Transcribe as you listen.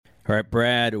All right,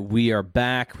 Brad, we are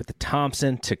back with the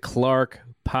Thompson to Clark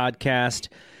podcast.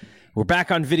 We're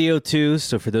back on video too,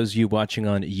 so for those of you watching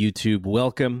on YouTube,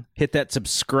 welcome. Hit that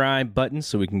subscribe button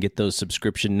so we can get those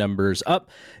subscription numbers up.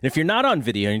 And if you're not on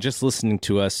video and you're just listening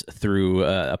to us through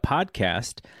a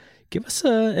podcast, give us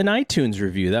an iTunes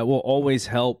review. That will always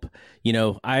help. You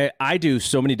know, I do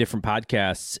so many different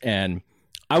podcasts, and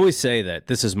I always say that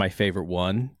this is my favorite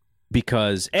one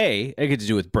because A, I get to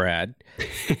do it with Brad,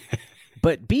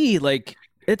 but B, like,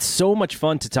 it's so much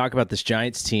fun to talk about this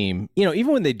Giants team, you know,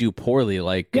 even when they do poorly,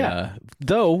 like,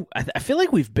 though I feel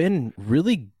like we've been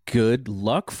really good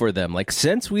luck for them. Like,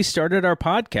 since we started our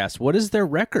podcast, what is their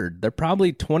record? They're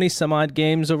probably 20 some odd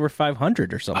games over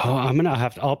 500 or something. Oh,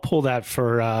 I'll pull that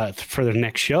for the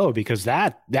next show because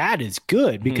that is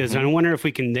good because I wonder if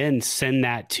we can then send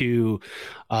that to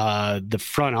the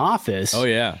front office. Oh,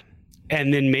 yeah.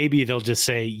 And then maybe they'll just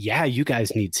say, "Yeah, you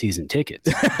guys need season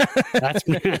tickets."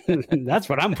 That's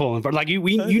what I'm pulling for. Like you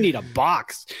need a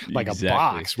box, like a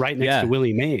box right next to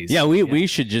Willie Mays. Yeah, we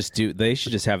should just do. They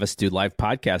should just have us do live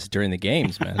podcasts during the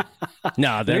games, man.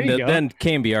 No, then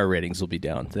KMBR ratings will be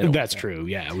down. That's true.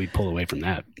 Yeah, we pull away from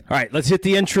that. All right, let's hit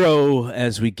the intro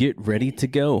as we get ready to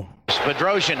go.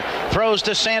 Bedrosian throws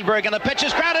to Sandberg, and the pitch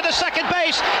is grounded to second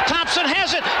base. Thompson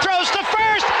has it, throws to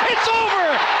first. It's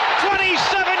over.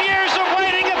 27 years of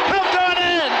waiting have come to an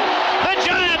end. The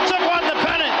Giants have won the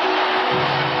pennant.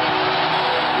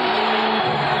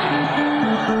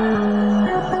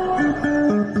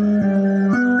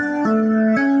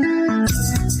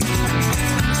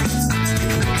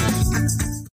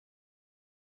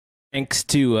 Thanks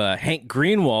to Hank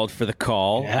Greenwald for the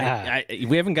call. Yeah.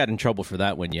 We haven't gotten in trouble for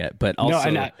that one yet, but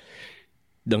also...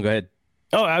 Don't go ahead.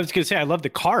 Oh, I was going to say, I love the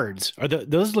cards.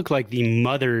 Those look like the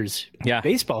mother's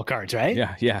baseball cards, right?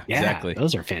 Yeah, exactly.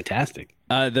 Those are fantastic.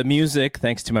 The music,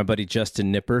 thanks to my buddy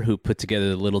Justin Nipper, who put together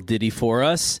the little ditty for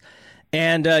us.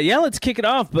 And let's kick it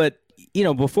off. But, you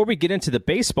know, before we get into the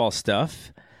baseball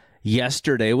stuff,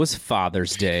 yesterday was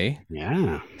Father's Day.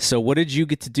 Yeah. So what did you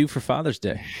get to do for Father's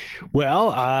Day?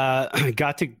 Well, I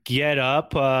got to get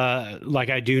up like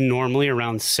I do normally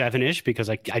around 7-ish because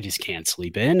I just can't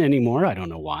sleep in anymore. I don't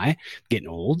know why. I'm getting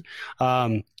old.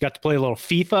 Got to play a little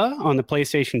FIFA on the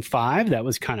PlayStation 5. That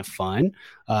was kind of fun.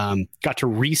 Got to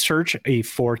research a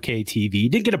 4K TV.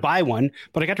 Didn't get to buy one,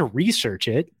 but I got to research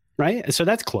it. Right. So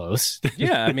that's close.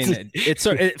 Yeah. I mean,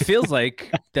 it feels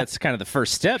like that's kind of the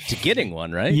first step to getting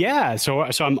one, right? Yeah. So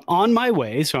I'm on my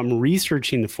way. So I'm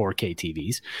researching the 4K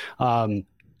TVs.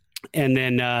 And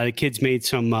then the kids made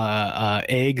some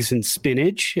eggs and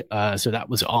spinach. So that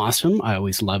was awesome. I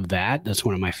always love that. That's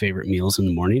one of my favorite meals in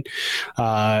the morning.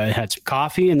 Had some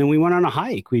coffee, and then we went on a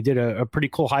hike. We did a pretty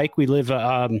cool hike. We live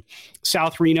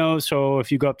South Reno. So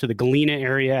if you go up to the Galena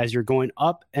area, as you're going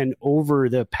up and over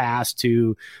the pass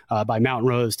to by Mountain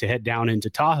Rose to head down into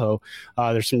Tahoe,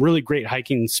 there's some really great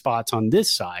hiking spots on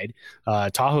this side.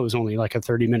 Tahoe is only like a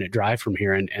 30-minute drive from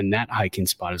here, and that hiking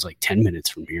spot is like 10 minutes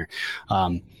from here.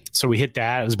 So we hit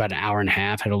that. It was about an hour and a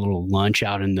half. Had a little lunch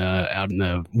out in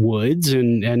the woods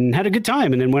and had a good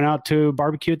time. And then went out to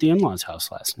barbecue at the in-laws'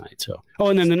 house last night. So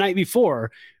and then the night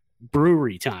before,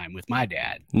 brewery time with my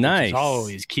dad. Nice. Which is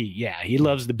always key. Yeah, he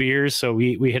loves the beers. So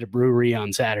we hit a brewery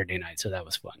on Saturday night. So that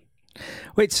was fun.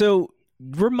 Wait, so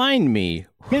remind me,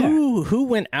 who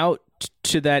went out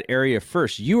to that area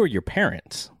first? You or your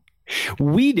parents?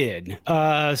 We did.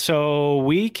 So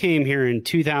we came here in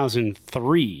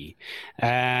 2003,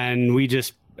 and we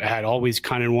just had always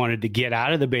kind of wanted to get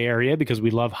out of the Bay Area because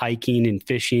we love hiking and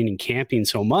fishing and camping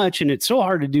so much. And it's so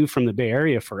hard to do from the Bay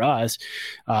Area for us.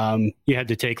 You had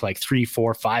to take like 3,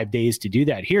 4, 5 days to do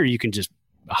that. Here, you can just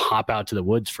hop out to the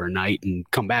woods for a night and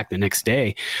come back the next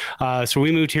day. So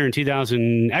we moved here in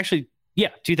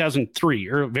 2003,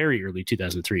 or very early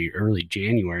 2003, early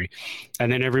January. And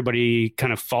then everybody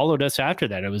kind of followed us after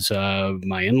that. It was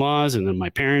my in-laws, and then my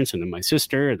parents, and then my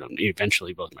sister, and then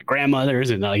eventually both my grandmothers,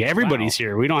 and like everybody's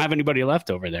here. We don't have anybody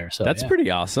left over there. So that's pretty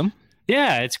awesome.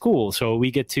 Yeah, it's cool. So we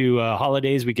get to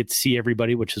holidays, we get to see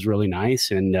everybody, which is really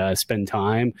nice, and spend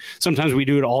time. Sometimes we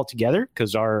do it all together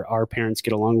because our parents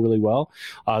get along really well.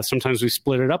 Sometimes we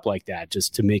split it up like that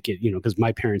just to make it, because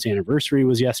my parents' anniversary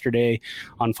was yesterday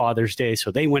on Father's Day.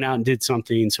 So they went out and did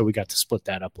something. So we got to split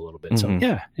that up a little bit. Mm-hmm. So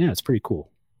yeah, it's pretty cool.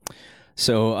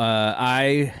 So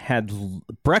I had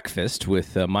breakfast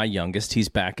with my youngest. He's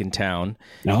back in town.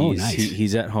 Oh, nice.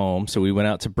 He's at home. So we went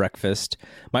out to breakfast.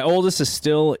 My oldest is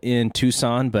still in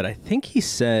Tucson, but I think he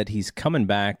said he's coming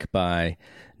back by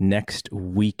next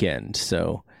weekend.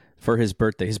 So for his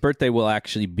birthday will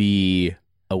actually be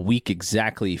a week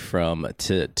exactly from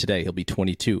today. He'll be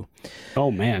 22. Oh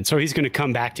man. So he's going to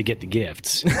come back to get the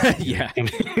gifts. Yeah.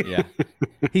 Yeah.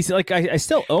 He's like, I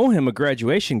still owe him a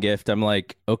graduation gift. I'm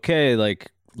like, okay, like,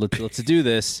 let's do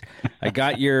this. I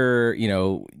got your,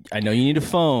 I know you need a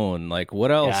phone. Like,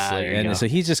 what else? Yeah, and so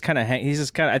he's just kind of,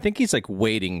 I think he's like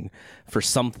waiting for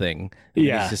something.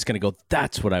 Yeah. He's just going to go,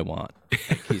 that's what I want.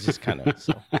 Like, he's just kind of,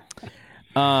 so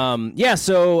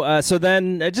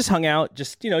then I just hung out,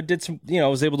 did some, I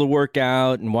was able to work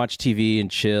out and watch TV and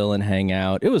chill and hang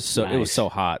out. It was so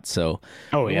hot. So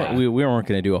we weren't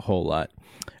going to do a whole lot.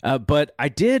 But I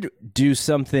did do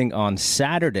something on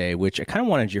Saturday, which I kind of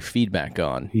wanted your feedback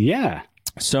on. Yeah.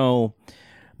 So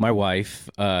my wife,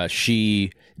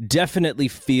 she definitely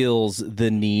feels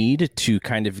the need to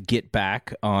kind of get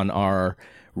back on our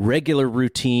regular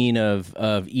routine of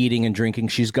eating and drinking.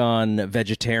 She's gone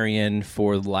vegetarian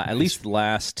for at least the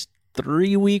last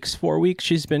 4 weeks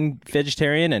she's been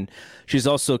vegetarian, and she's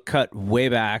also cut way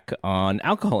back on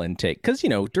alcohol intake because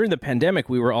during the pandemic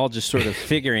we were all just sort of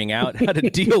figuring out how to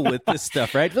deal with this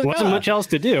stuff, right? Like, wasn't much else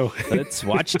to do. Let's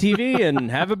watch TV and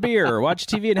have a beer, or watch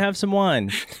TV and have some wine.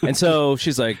 And so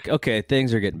she's like, okay,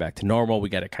 things are getting back to normal, we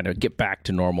got to kind of get back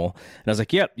to normal. And I was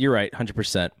like, yep, you're right,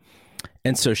 100%.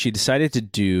 And so she decided to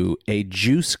do a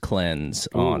juice cleanse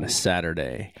on a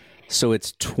Saturday. So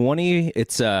it's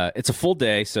a full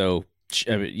day. So,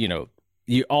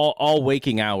 you all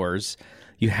waking hours,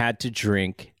 you had to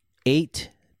drink 8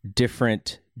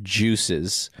 different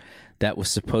juices that was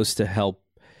supposed to help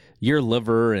your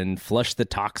liver and flush the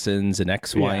toxins and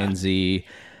X, Y, and Z.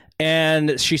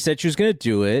 And she said she was going to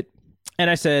do it. And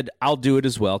I said, I'll do it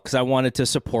as well, because I wanted to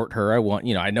support her. I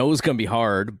know it was going to be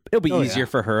hard. It'll be easier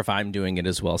for her if I'm doing it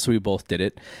as well. So we both did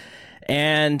it.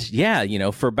 And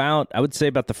for I would say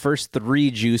about the first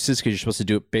 3 juices, because you're supposed to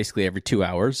do it basically every 2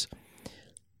 hours,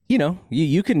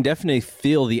 you can definitely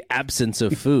feel the absence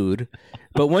of food.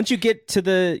 But once you get to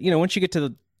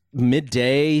the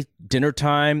midday dinner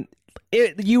time,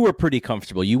 you were pretty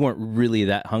comfortable. You weren't really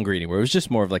that hungry anymore. It was just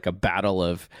more of like a battle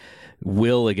of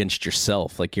will against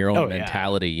yourself, like your own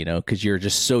mentality, because you're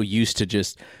just so used to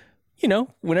just,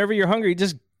 whenever you're hungry,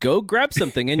 just go grab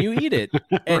something and you eat it.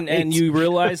 And Right. and you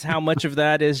realize how much of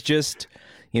that is just,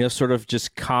 sort of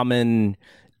just common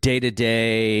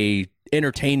day-to-day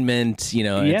entertainment,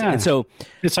 and so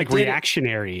it's like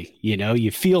reactionary, you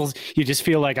just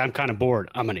feel like I'm kind of bored,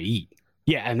 I'm going to eat.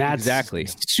 Yeah, and that's exactly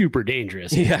super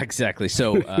dangerous. Yeah, exactly.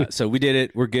 So so we did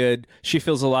it. We're good. She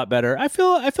feels a lot better. I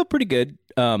feel pretty good.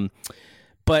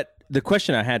 But the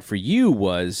question I had for you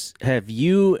was, have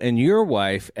you and your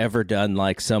wife ever done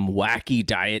like some wacky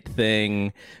diet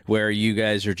thing where you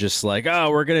guys are just like,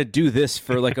 oh, we're going to do this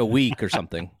for like a week or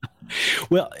something?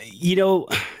 Well,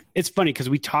 it's funny because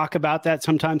we talk about that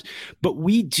sometimes, but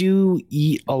we do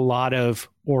eat a lot of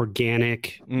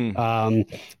organic.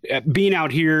 Being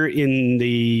out here in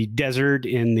the desert,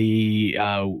 in the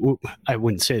I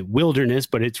wouldn't say wilderness,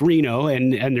 but it's Reno,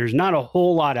 and there's not a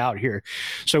whole lot out here.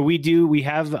 So we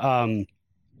have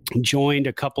joined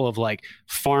a couple of like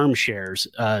farm shares.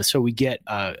 So we get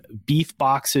beef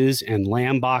boxes and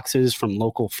lamb boxes from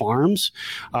local farms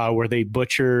where they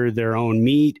butcher their own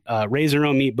meat, raise their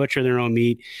own meat, butcher their own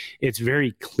meat. It's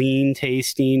very clean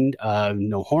tasting,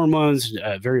 no hormones,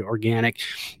 very organic.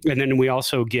 And then we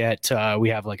also get, we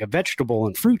have like a vegetable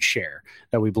and fruit share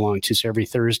that we belong to. So every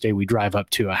Thursday we drive up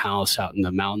to a house out in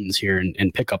the mountains here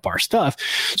and pick up our stuff.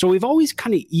 So we've always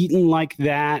kind of eaten like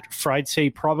that for, I'd say,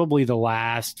 probably the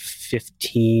last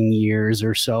 15 years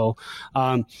or so.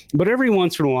 But every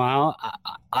once in a while,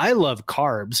 I love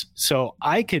carbs. So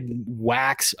I could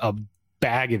wax a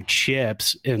bag of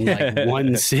chips in like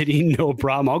one sitting, no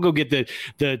problem. I'll go get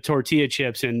the tortilla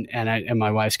chips and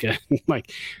my wife's gonna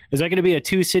like, is that going to be a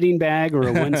 2 sitting bag or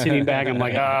a 1 sitting bag? I'm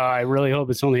like, oh, I really hope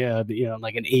it's only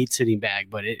like an 8 sitting bag,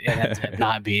 but it ends up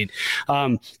not being.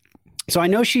 So I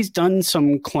know she's done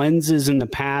some cleanses in the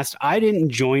past. I didn't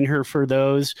join her for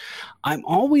those. I'm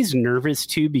always nervous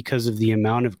too because of the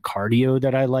amount of cardio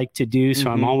that I like to do. So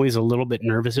I'm always a little bit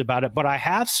nervous about it. But I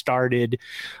have started,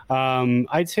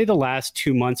 I'd say the last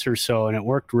 2 months or so, and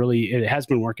it has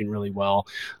been working really well.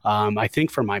 I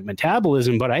think for my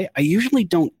metabolism, but I usually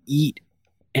don't eat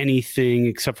anything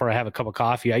except for I have a cup of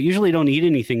coffee. I usually don't eat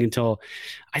anything until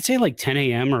I'd say like 10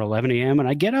 a.m. or 11 a.m. And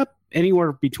I get up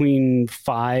anywhere between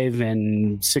 5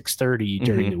 and 6:30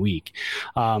 during the week.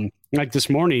 Like this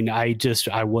morning, I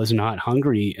was not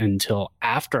hungry until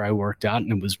after I worked out,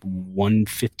 and it was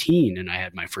 1:15, and I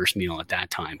had my first meal at that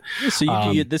time.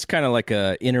 So you this kind of like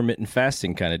a intermittent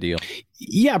fasting kind of deal.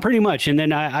 Yeah, pretty much. And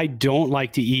then I don't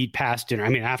like to eat past dinner. I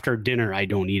mean, after dinner, I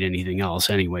don't eat anything else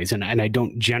anyways. And I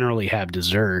don't generally have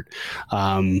dessert.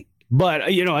 But,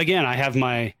 again, I have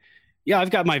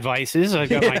I've got my vices. I've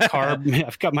got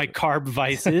my carb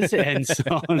vices. And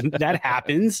so that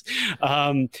happens.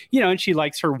 And she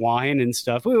likes her wine and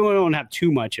stuff. We don't have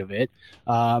too much of it.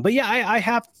 But yeah, I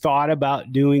have thought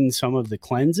about doing some of the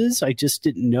cleanses. I just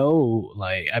didn't know,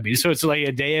 so it's like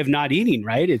a day of not eating,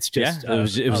 right? It's just,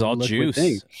 it was all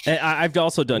juice. And I've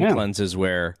also done cleanses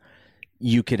where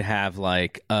you could have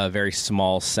like a very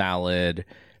small salad,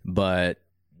 but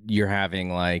you're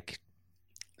having like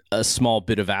a small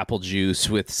bit of apple juice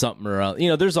with something around.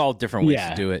 There's all different ways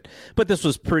to do it. But this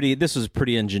was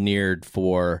pretty engineered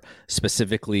for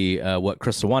specifically what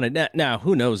Crystal wanted. Now,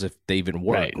 who knows if they even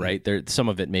work, right? There, some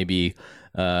of it may be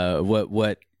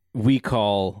what we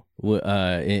call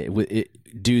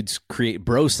dudes create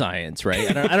bro science,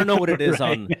 right? I don't know what it is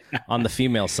on the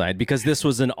female side, because this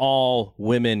was an all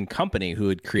women company who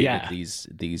had created these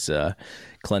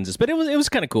cleanses. But it was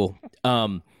kind of cool.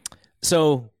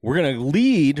 So we're going to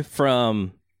lead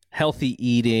from healthy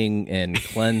eating and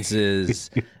cleanses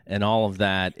and all of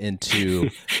that into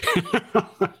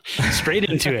straight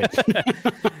into it.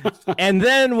 And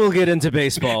then we'll get into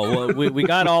baseball. We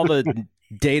got all the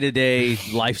day-to-day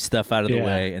life stuff out of the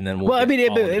way, and then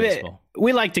baseball.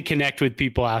 We like to connect with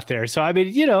people out there. So I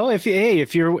mean,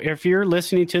 if you're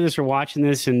listening to this or watching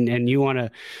this and you want to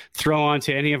throw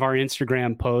onto any of our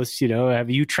Instagram posts, have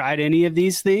you tried any of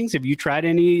these things? Have you tried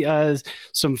any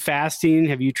some fasting?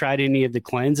 Have you tried any of the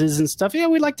cleanses and stuff? Yeah,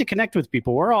 we like to connect with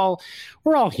people. We're all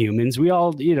humans. We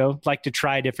all like to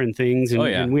try different things, and,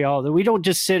 and we don't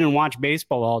just sit and watch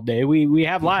baseball all day. We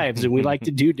have lives, and we like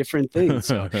to do different things.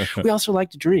 So we also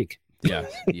like to drink. Yeah.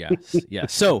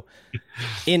 So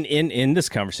in this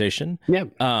conversation,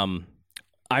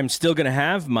 I'm still going to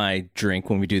have my drink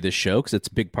when we do this show, because it's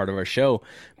a big part of our show.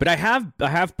 But I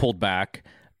have pulled back.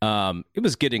 It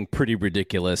was getting pretty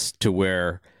ridiculous to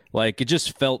where like it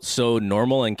just felt so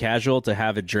normal and casual to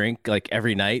have a drink like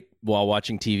every night while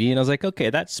watching TV. And I was like, okay,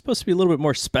 that's supposed to be a little bit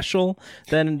more special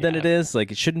than it is.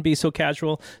 Like, it shouldn't be so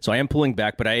casual. So I am pulling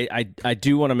back, but I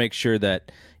do want to make sure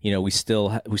that we still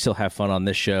have fun on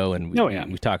this show, and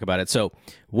we talk about it. So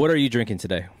what are you drinking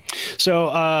today? So,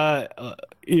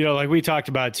 like we talked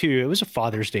about too, it was a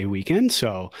Father's Day weekend.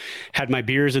 So had my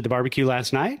beers at the barbecue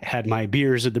last night, had my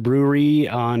beers at the brewery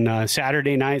on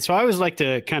Saturday night. So I always like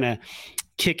to kind of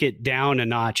kick it down a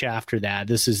notch after that.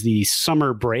 This is the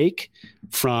Summer Break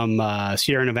from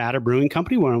Sierra Nevada Brewing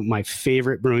Company, one of my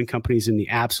favorite brewing companies in the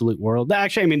absolute world.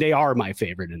 Actually, I mean, they are my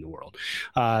favorite in the world.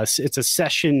 It's a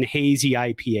session hazy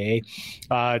IPA.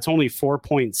 It's only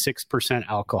 4.6%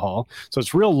 alcohol. So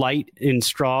it's real light in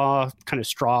straw, kind of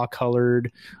straw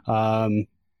colored.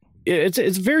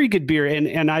 It's very good beer.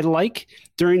 And I like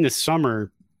during the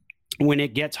summer, when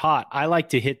it gets hot, I like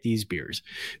to hit these beers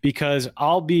because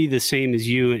I'll be the same as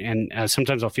you. And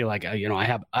sometimes I'll feel like, I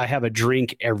have a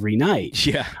drink every night.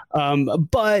 Yeah.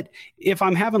 But if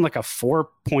I'm having like a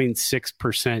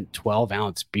 4.6% 12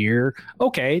 ounce beer,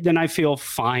 okay, then I feel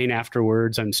fine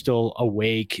afterwards. I'm still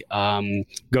awake, go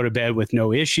to bed with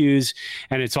no issues,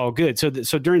 and it's all good. So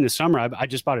during the summer, I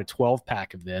just bought a 12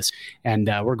 pack of this, and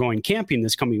we're going camping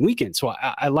this coming weekend. So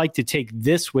I like to take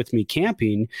this with me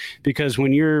camping, because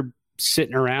when you're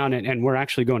sitting around and we're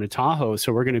actually going to Tahoe,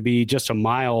 so we're going to be just a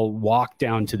mile walk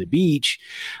down to the beach,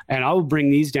 and I'll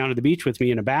bring these down to the beach with me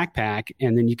in a backpack,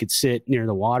 and then you could sit near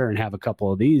the water and have a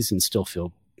couple of these and still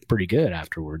feel pretty good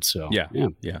afterwards. So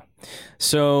yeah.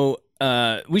 So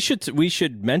we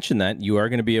should mention that you are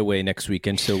going to be away next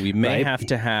weekend, so we may have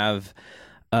to have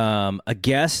a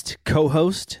guest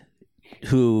co-host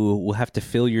who will have to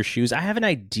fill your shoes. I have an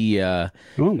idea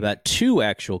about 2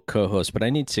 actual co-hosts, but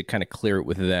I need to kind of clear it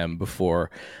with them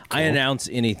before I announce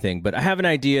anything. But I have an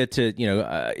idea to,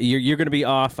 you're going to be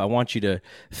off. I want you to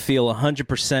feel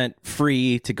 100%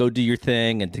 free to go do your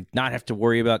thing and to not have to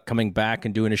worry about coming back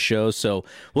and doing a show. So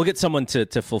we'll get someone to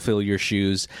fulfill your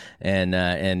shoes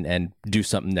and do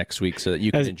something next week so that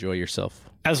you can enjoy yourself.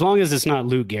 As long as it's not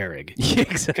Lou Gehrig. Yeah,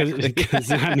 exactly.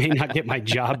 Because I may not get my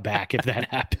job back if that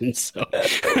happens. So.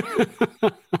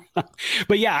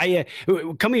 But yeah,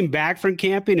 coming back from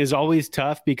camping is always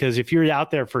tough, because if you're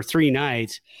out there for 3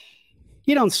 nights,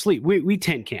 you don't sleep. We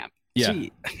tent camp. Yeah.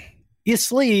 See, you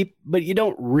sleep, but you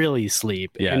don't really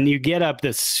sleep. Yeah. And you get up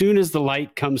as soon as the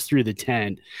light comes through the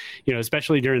tent,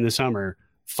 especially during the summer,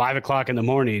 5 o'clock in the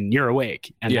morning, you're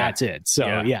awake, and that's it.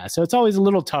 So, so it's always a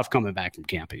little tough coming back from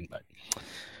camping. But all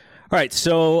right.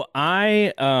 So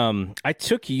I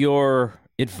took your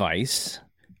advice.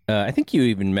 I think you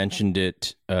even mentioned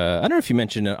it. I don't know if you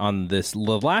mentioned it on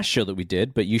the last show that we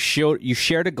did, but you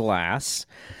shared a glass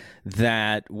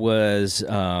that was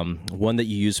one that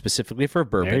you used specifically for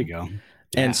bourbon. There you go.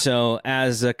 And so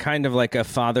as a kind of like a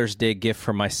Father's Day gift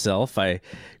for myself, I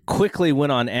quickly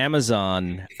went on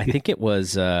Amazon. I think it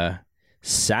was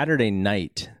Saturday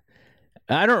night.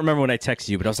 I don't remember when I texted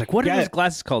you, but I was like, what are these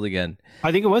glasses called again?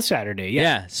 I think it was Saturday.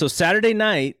 Yeah. So Saturday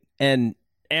night, and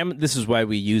this is why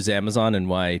we use Amazon and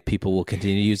why people will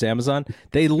continue to use Amazon.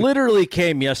 They literally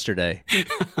came yesterday.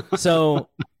 So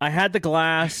I had the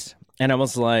glass, and I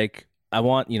was like, I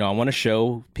want to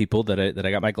show people that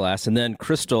I got my glass. And then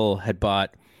Crystal had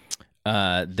bought,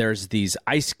 there's these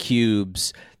ice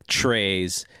cubes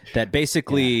trays that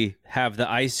basically have the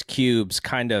ice cubes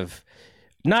kind of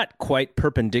not quite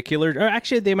perpendicular, or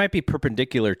actually they might be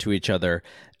perpendicular to each other.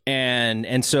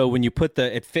 And so when you put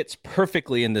it fits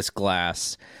perfectly in this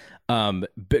glass.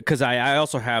 Because I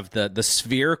also have the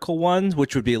spherical ones,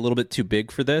 which would be a little bit too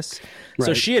big for this. Right.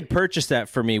 So she had purchased that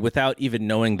for me without even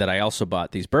knowing that I also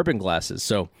bought these bourbon glasses.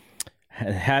 So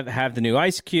have the new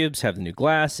ice cubes, have the new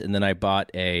glass, and then I bought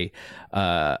a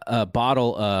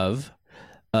bottle of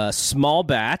small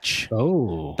batch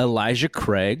Elijah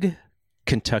Craig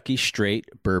Kentucky straight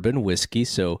bourbon whiskey.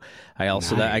 So I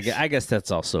also I guess that's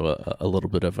also a little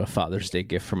bit of a Father's Day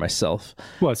gift for myself.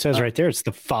 Well, it says right there it's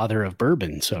the father of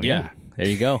bourbon. So yeah, there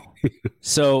you go.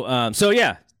 so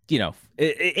yeah,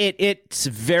 it's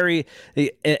very,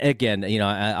 again,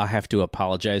 I have to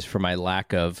apologize for my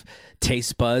lack of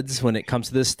taste buds when it comes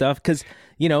to this stuff, because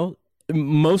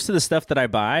most of the stuff that I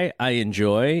buy I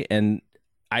enjoy, and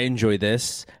I enjoy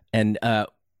this. And I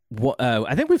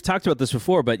think we've talked about this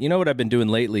before, but what I've been doing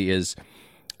lately is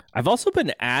I've also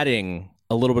been adding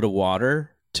a little bit of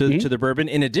water to the bourbon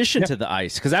in addition to the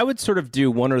ice, because I would sort of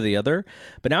do one or the other,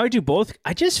 but now I do both.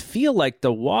 I just feel like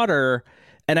the water,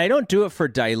 and I don't do it for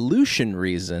dilution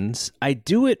reasons, I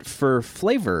do it for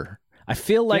flavor. I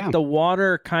feel like the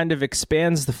water kind of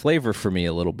expands the flavor for me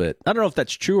a little bit. I don't know if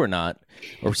that's true or not,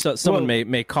 or someone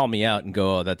may call me out and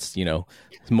go, "Oh, that's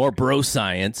more bro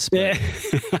science."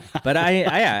 But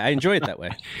I enjoy it that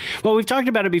way. Well, we've talked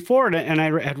about it before, and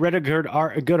I had read a good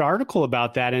article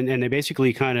about that, and they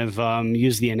basically kind of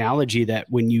use the analogy that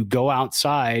when you go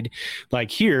outside,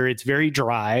 like here, it's very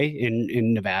dry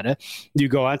in Nevada. You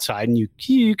go outside and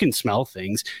you can smell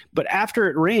things, but after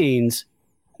it rains,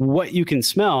 what you can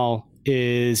smell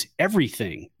is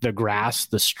everything: the grass,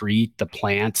 the street, the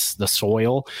plants, the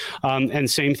soil. And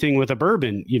same thing with a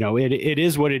bourbon. It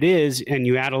is what it is, and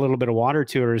you add a little bit of water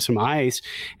to it or some ice,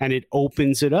 and it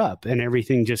opens it up, and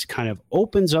everything just kind of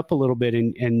opens up a little bit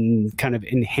and kind of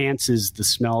enhances the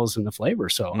smells and the flavor.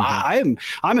 So I'm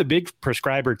a big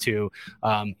prescriber to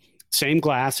same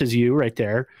glass as you right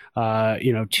there,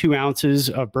 2 ounces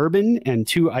of bourbon and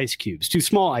 2 ice cubes, 2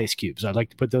 small ice cubes. I'd like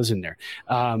to put those in there.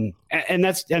 And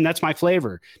that's my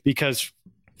flavor, because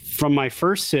from my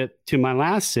first sip to my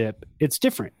last sip, it's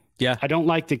different. Yeah. I don't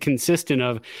like the consistent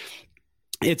of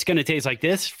it's going to taste like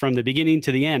this from the beginning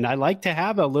to the end. I like to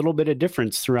have a little bit of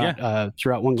difference throughout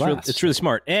one glass. It's really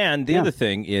smart. And the other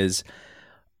thing is,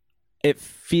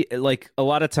 like a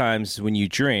lot of times when you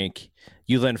drink,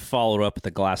 you then follow up with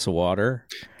a glass of water.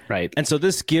 Right. And so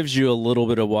this gives you a little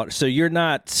bit of water. So you're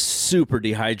not super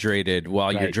dehydrated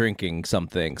while you're drinking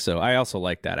something. So I also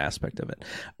like that aspect of it.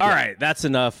 All right. That's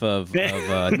enough of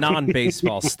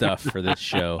non-baseball stuff for this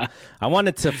show. I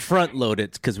wanted to front load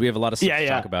it because we have a lot of stuff to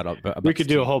talk about. We could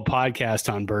do a whole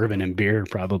podcast on bourbon and beer,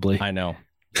 probably. I know.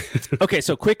 Okay.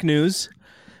 So quick news,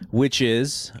 which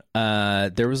is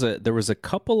there was a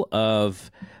couple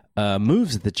of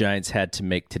moves that the Giants had to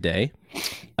make today.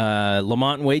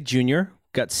 Lamont Wade Jr.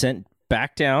 got sent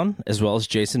back down, as well as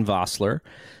Jason Vossler.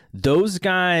 Those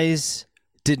guys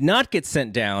did not get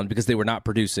sent down because they were not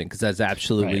producing, because that's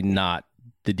absolutely not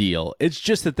the deal. It's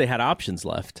just that they had options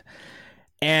left.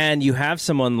 And you have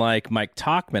someone like Mike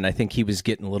Tauchman. I think he was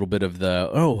getting a little bit of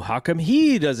how come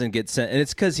he doesn't get sent? And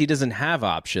it's because he doesn't have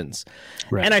options.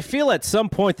 Right. And I feel at some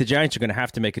point the Giants are going to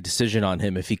have to make a decision on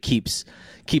him if he keeps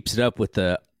it up with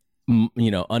the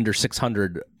under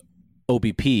 600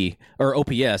 OBP or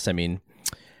OPS. I mean,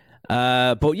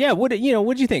 but yeah, what do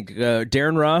you think?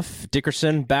 Darren Ruff,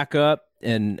 Dickerson back up.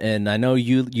 and I know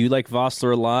you like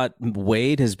Vossler a lot.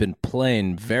 Wade has been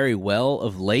playing very well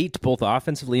of late, both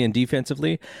offensively and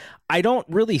defensively. I don't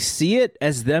really see it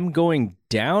as them going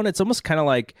down. It's almost kind of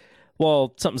like,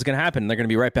 well, something's going to happen. They're going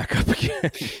to be right back up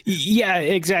again. Yeah,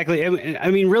 exactly.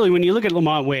 I mean, really, when you look at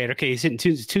LaMonte Wade, okay, he's hitting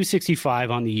 265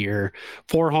 on the year,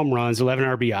 4 home runs, 11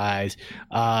 RBIs.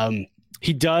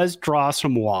 He does draw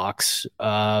some walks,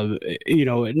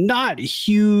 not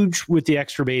huge with the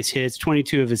extra base hits,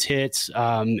 22 of his hits,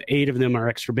 8 of them are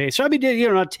extra base. So, I mean,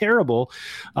 not terrible,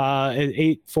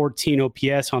 814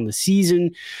 OPS on the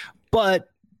season. But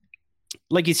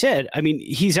like you said, I mean,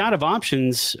 he's out of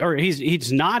options, or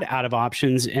he's not out of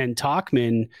options, and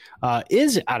Tauchman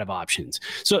is out of options.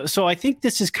 So I think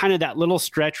this is kind of that little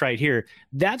stretch right here.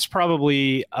 That's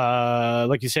probably,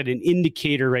 like you said, an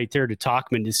indicator right there to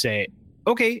Tauchman to say,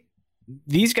 okay,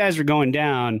 these guys are going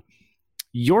down,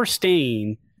 you're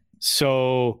staying,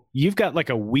 so you've got like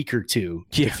a week or two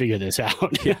to figure this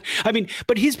out. Yeah. I mean,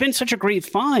 but he's been such a great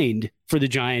find for the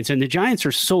Giants, and the Giants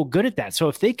are so good at that. So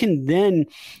if they can then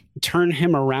turn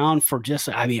him around for just,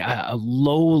 I mean, a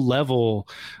low level,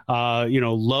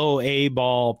 low A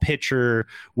ball pitcher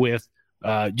with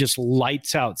just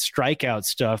lights out strikeout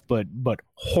stuff, but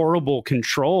horrible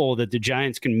control that the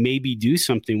Giants can maybe do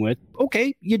something with.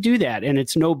 Okay, you do that, and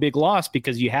it's no big loss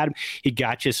because he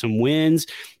got you some wins.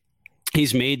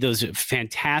 He's made those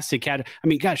fantastic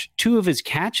gosh, 2 of his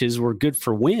catches were good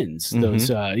for wins. Those,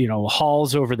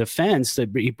 hauls over the fence that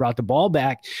he brought the ball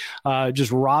back,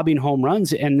 just robbing home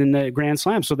runs, and then the grand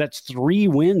slam. So that's 3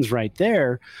 wins right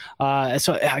there.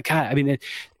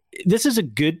 This is a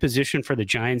good position for the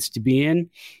Giants to be in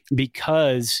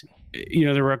because,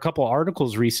 there were a couple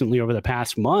articles recently over the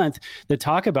past month that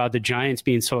talk about the Giants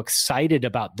being so excited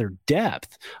about their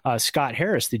depth. Scott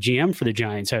Harris, the GM for the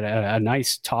Giants, had a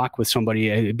nice talk with somebody.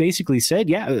 It basically said,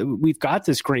 yeah, we've got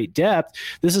this great depth.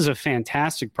 This is a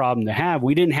fantastic problem to have.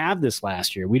 We didn't have this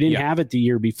last year. We didn't have it the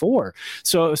year before.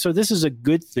 So this is a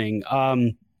good thing.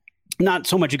 Not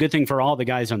so much a good thing for all the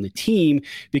guys on the team,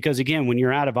 because again, when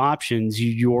you're out of options,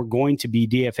 you're going to be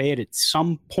DFA'd at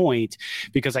some point,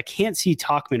 because I can't see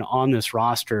Tauchman on this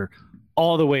roster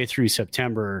all the way through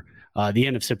September, the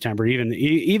end of September,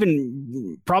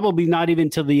 even probably not even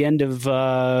till the end of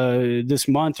this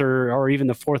month or even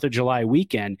the 4th of July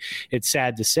weekend. It's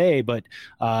sad to say, but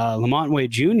LaMonte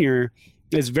Wade Jr.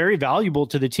 is very valuable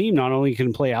to the team. Not only can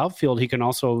he play outfield, he can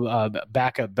also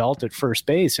back up Belt at first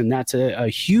base, and that's a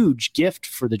huge gift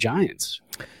for the Giants.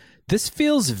 This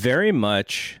feels very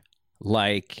much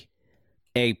like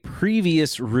a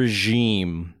previous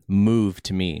regime move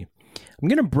to me. I'm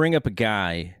going to bring up a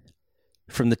guy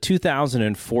from the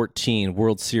 2014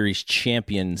 World Series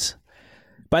champions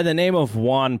by the name of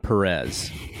Juan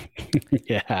Perez.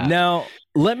 Yeah. Now,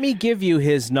 let me give you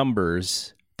his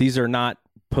numbers. These are not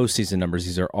postseason numbers.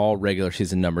 These are all regular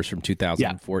season numbers from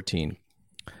 2014.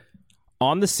 Yeah.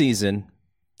 On the season,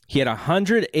 he had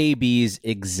 100 ABs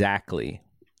exactly.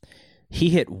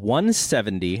 He hit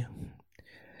 170,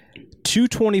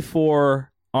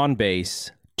 224 on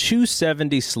base,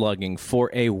 270 slugging for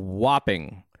a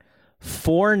whopping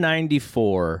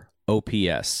 494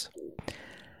 OPS.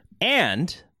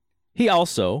 And he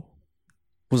also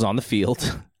was on the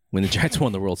field when the Giants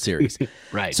won the World Series.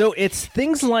 Right. So it's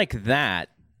things like that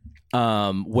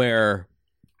where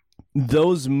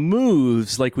those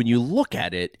moves, like when you look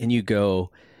at it and you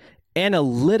go,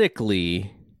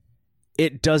 analytically,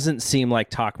 it doesn't seem like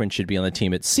Tauchman should be on the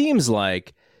team. It seems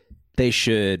like they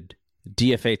should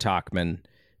DFA Tauchman,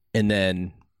 and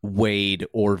then Wade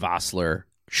or Vossler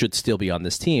should still be on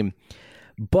this team.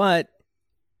 But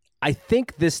I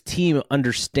think this team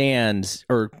understands,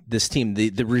 or this team,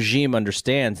 the regime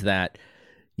understands that,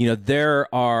 there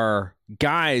are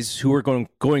guys who are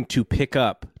going to pick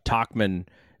up Tauchman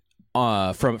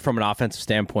from an offensive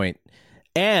standpoint.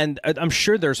 And I'm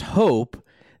sure there's hope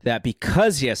that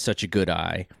because he has such a good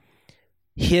eye,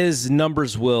 his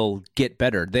numbers will get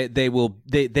better.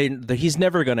 He's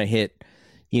never going to hit,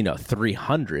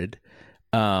 300.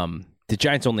 The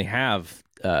Giants only have,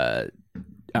 I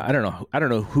don't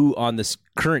know who on this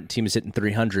current team is hitting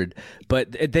 300,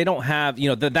 but they don't have,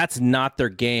 that's not their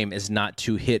game, is not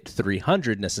to hit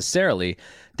 300 necessarily.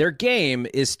 Their game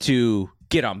is to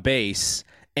get on base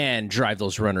and drive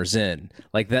those runners in.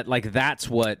 That's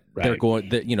what they're going,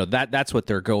 that's what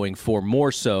they're going for,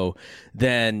 more so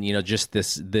than, just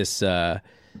this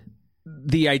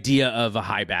the idea of a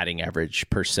high batting average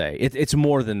per se. It's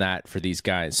more than that for these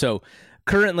guys. So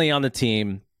currently on the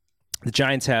team, the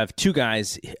Giants have 2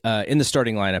 guys in the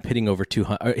starting lineup hitting over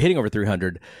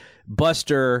 300.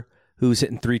 Buster, who's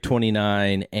hitting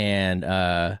 329,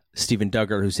 and Steven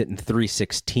Duggar, who's hitting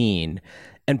 316.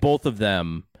 And both of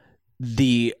them,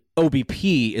 the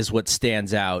OBP is what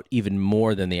stands out even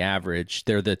more than the average.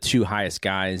 They're the two highest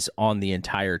guys on the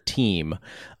entire team,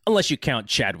 unless you count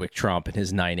Chadwick Trump and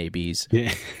his 9 ABs.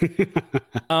 Yeah.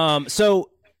 So,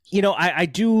 I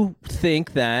do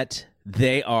think that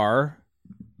they are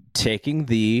taking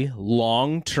the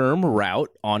long-term route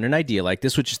on an idea like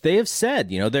this, which they have said,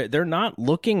 they're not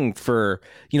looking for,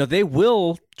 they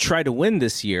will try to win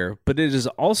this year, but it is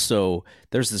also,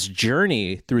 there's this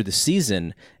journey through the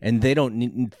season, and they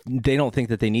don't think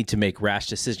that they need to make rash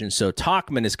decisions. So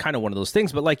Tauchman is kind of one of those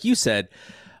things, but like you said,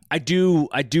 I do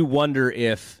wonder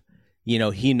if,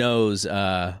 he knows,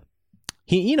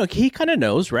 he kind of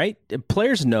knows, right?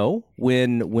 Players know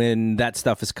when that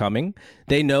stuff is coming.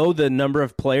 They know the number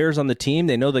of players on the team.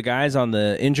 They know the guys on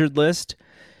the injured list.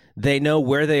 They know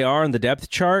where they are on the depth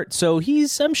chart. So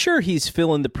I'm sure he's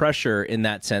feeling the pressure in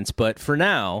that sense. But for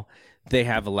now, they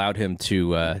have allowed him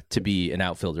to be an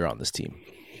outfielder on this team.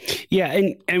 Yeah,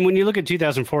 and when you look at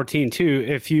 2014 too,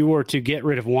 if you were to get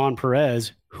rid of Juan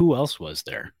Perez, who else was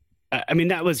there? I mean,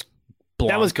 that was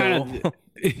kind of.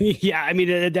 Yeah, I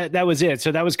mean that was it.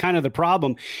 So that was kind of the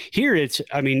problem. Here it's,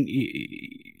 I mean,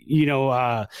 you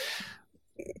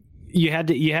had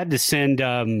to send.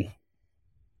 I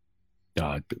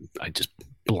just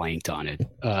blanked on it.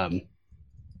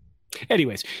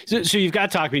 Anyways, so you've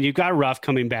got Tauchman, you've got Ruff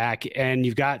coming back, and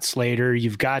you've got Slater,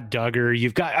 you've got Duggar,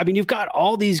 you've got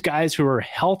all these guys who are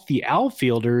healthy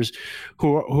outfielders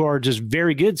who are just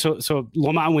very good. So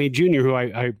LaMonte Wade Jr., who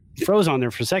I froze on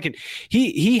there for a second,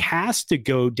 he has to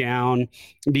go down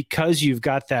because you've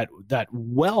got that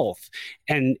wealth.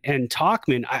 And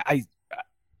Tauchman,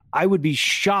 I would be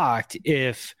shocked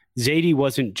if Zaidi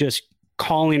wasn't just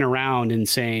calling around and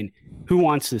saying, who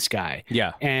wants this guy?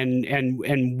 Yeah.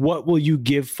 And what will you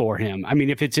give for him? I mean,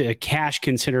 if it's a cash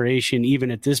consideration,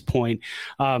 even at this point,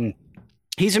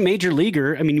 he's a major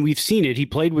leaguer. I mean, we've seen it. He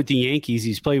played with the Yankees.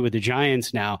 He's played with the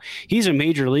Giants now. He's a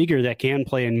major leaguer that can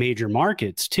play in major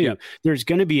markets too. Yep. There's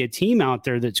going to be a team out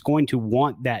there that's going to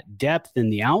want that depth in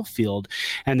the outfield,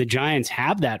 and the Giants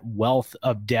have that wealth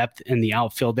of depth in the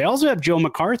outfield. They also have Joe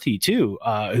McCarthy too,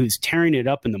 who's tearing it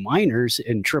up in the minors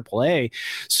in AAA.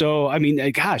 So, I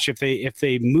mean, gosh, if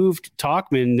they moved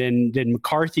Tauchman, then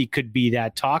McCarthy could be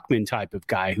that Tauchman type of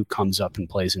guy who comes up and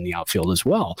plays in the outfield as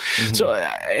well. Mm-hmm. So,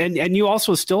 and you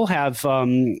also still have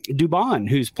Dubon,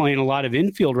 who's playing a lot of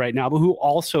infield right now, but who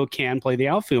also can play the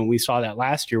outfield. And we saw that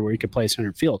last year where he could play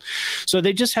center field. So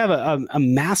they just have a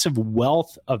massive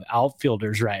wealth of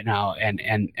outfielders right now. And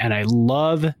I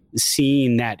love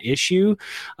seeing that issue.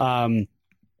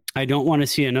 I don't want to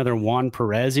see another Juan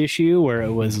Perez issue where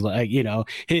it was like,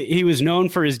 he was known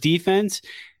for his defense.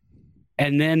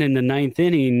 And then in the 9th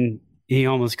inning, he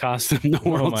almost cost them the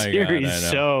World Series.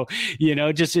 God, so,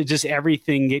 just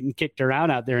everything getting kicked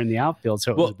around out there in the outfield.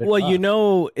 So it was a bit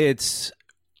rough. It's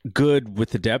good with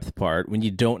the depth part when you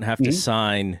don't have to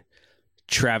sign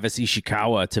Travis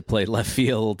Ishikawa to play left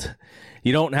field.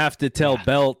 You don't have to tell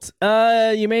Belt,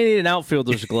 you may need an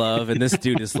outfielder's glove. And this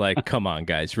dude is like, come on,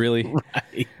 guys, really?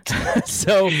 Right.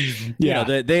 So,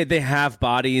 they have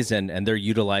bodies and they're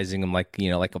utilizing them like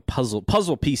a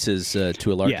puzzle pieces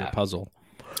to a larger puzzle.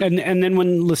 And then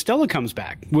when La Stella comes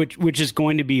back, which is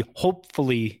going to be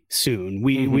hopefully soon,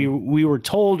 we were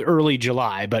told early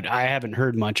July, but I haven't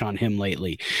heard much on him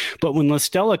lately. But when La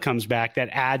Stella comes back, that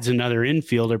adds another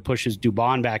infielder, pushes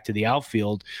Dubon back to the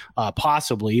outfield,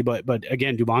 possibly. But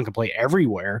again, Dubon can play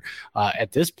everywhere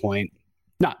at this point.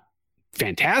 Not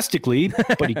fantastically,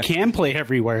 but he can play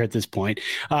everywhere at this point.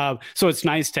 So it's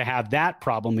nice to have that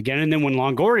problem again. And then when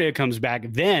Longoria comes back,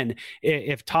 then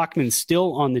if Tauchman's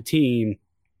still on the team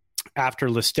after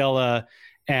La Stella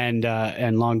and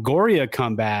Longoria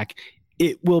come back,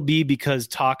 it will be because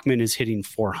Tauchman is hitting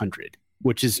 400,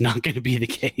 which is not going to be the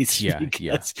case.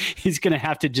 He's going to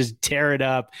have to just tear it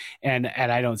up, and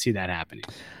I don't see that happening.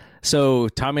 So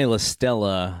Tommy La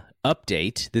Stella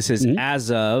update. This is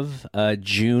as of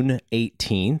June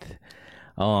 18th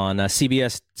on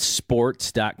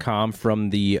CBSSports.com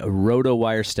from the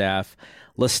RotoWire staff.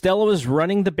 La Stella was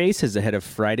running the bases ahead of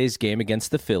Friday's game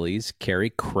against the Phillies. Kerry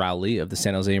Crowley of the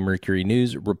San Jose Mercury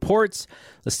News reports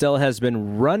La Stella has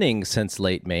been running since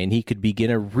late May, and he could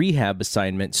begin a rehab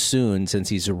assignment soon since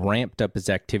he's ramped up his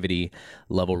activity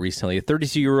level recently. A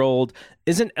 32-year-old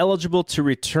isn't eligible to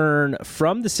return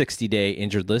from the 60-day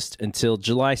injured list until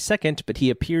July 2nd, but he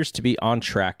appears to be on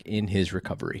track in his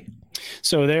recovery.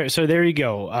 So there you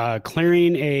go.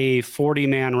 Clearing a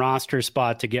 40-man roster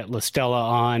spot to get La Stella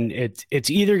on. It's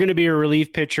either going to be a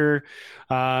relief pitcher.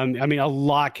 I mean, a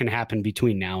lot can happen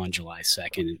between now and July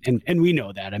 2nd, and we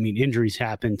know that. I mean, injuries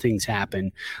happen, things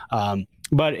happen.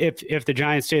 But if the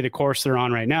Giants stay the course they're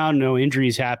on right now, no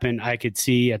injuries happen, I could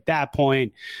see at that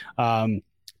point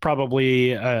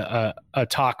probably a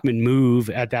Tauchman move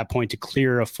at that point to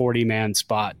clear a 40-man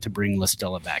spot to bring La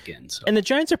Stella back in. So. And the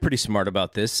Giants are pretty smart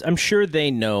about this. I'm sure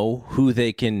they know who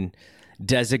they can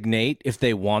designate if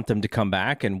they want them to come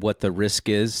back and what the risk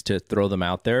is to throw them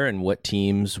out there and what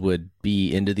teams would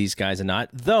be into these guys and not.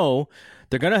 Though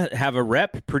they're going to have a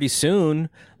rep pretty soon,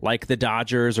 like the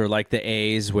Dodgers or like the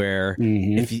A's, where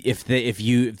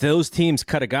if those teams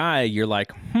cut a guy, you're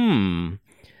like,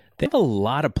 they have a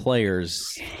lot of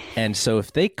players, and so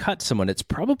if they cut someone, it's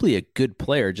probably a good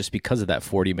player just because of that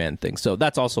 40-man thing. So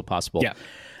that's also possible. Yeah.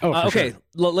 Oh, okay,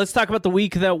 sure. Let's talk about the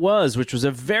week that was, which was a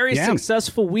very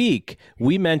successful week.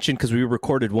 We mentioned, because we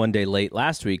recorded one day late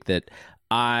last week, that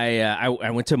I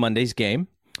went to Monday's game,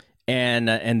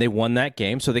 and they won that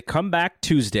game. So they come back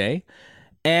Tuesday,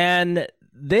 and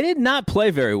they did not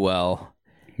play very well.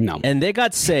 No. And they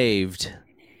got saved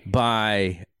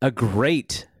by a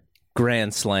great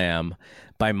grand slam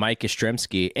by Mike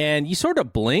Yastrzemski, and you sort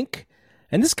of blink,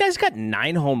 and this guy's got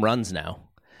 9 home runs now.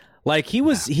 Like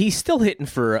he's still hitting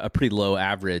for a pretty low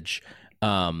average,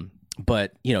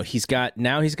 but you know he's got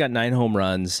 9 home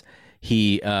runs.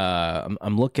 I'm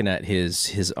looking at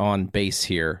his on base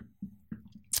here.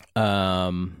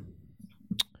 Where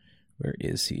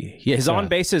is he? Yeah, his on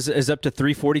base is up to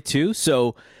 342.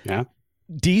 So yeah.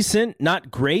 Decent, not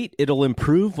great. It'll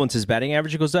improve once his batting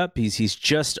average goes up. He's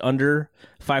just under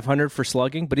 500 for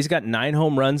slugging, but he's got 9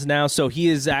 home runs now. So he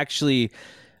is actually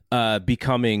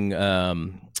becoming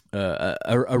a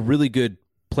really good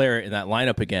player in that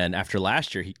lineup again. After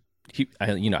last year, I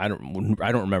don't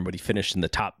remember what he finished in the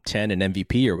top 10 in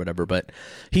MVP or whatever, but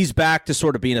he's back to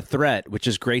sort of being a threat, which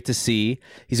is great to see.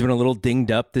 He's been a little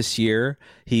dinged up this year.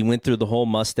 He went through the whole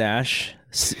mustache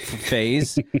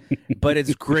phase, but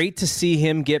it's great to see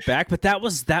him get back. But that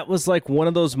was like one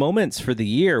of those moments for the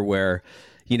year where,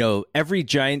 you know, every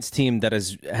Giants team that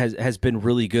has been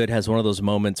really good has one of those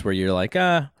moments where you're like,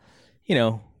 you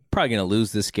know, probably going to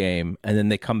lose this game, and then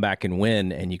they come back and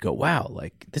win, and you go, wow,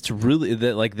 like that's really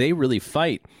like they really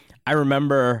fight. I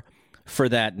remember for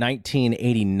that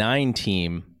 1989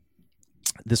 team,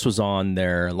 this was on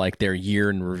their year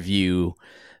in review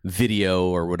video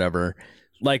or whatever.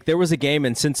 Like there was a game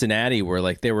in Cincinnati where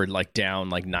like they were like down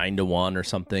like 9-1 or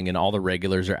something, and all the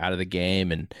regulars are out of the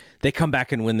game, and they come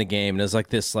back and win the game, and it was like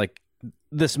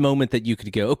this moment that you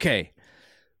could go, okay,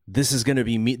 this is going to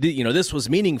be, you know, this was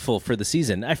meaningful for the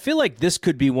season. I feel like this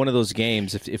could be one of those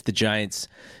games if the Giants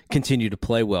continue to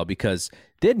play well, because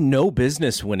they had no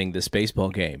business winning this baseball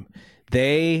game.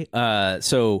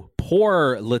 So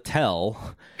poor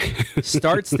Littell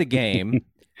starts the game,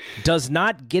 does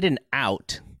not get an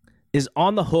out, is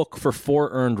on the hook for 4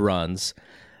 earned runs.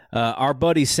 Our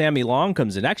buddy Sammy Long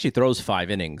comes in, actually throws 5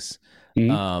 innings,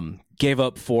 gave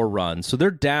up 4 runs. So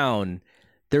they're down.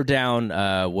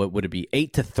 What would it be?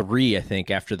 8-3, I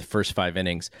think, after the first 5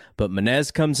 innings. But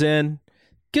Menez comes in,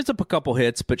 gives up a couple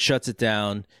hits, but shuts it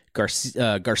down.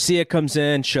 Garcia comes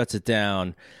in, shuts it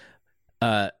down.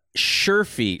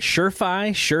 Sherfy,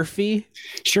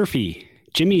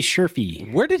 Jimmy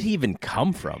Sherfy. Where did he even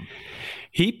come from?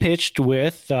 He pitched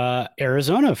with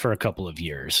Arizona for a couple of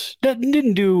years.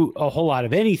 Didn't do a whole lot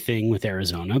of anything with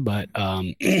Arizona, but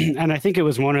and I think it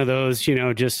was one of those, you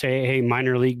know, just say, hey,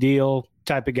 minor league deal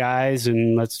type of guys,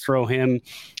 and let's throw him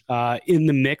in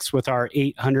the mix with our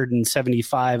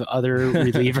 875 other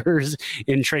relievers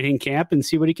in training camp and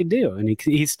see what he can do. And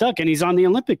he's stuck, and he's on the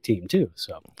Olympic team too.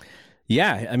 So,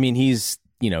 yeah, I mean, he's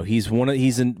one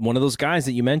of those guys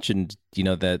that you mentioned, you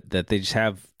know, that they just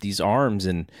have these arms.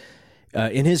 And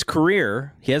in his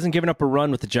career, he hasn't given up a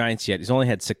run with the Giants yet. He's only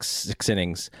had six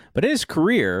innings, but in his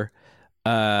career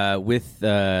with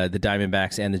the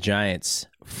Diamondbacks and the Giants,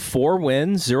 4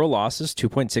 wins, 0 losses,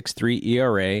 2.63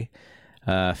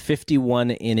 ERA,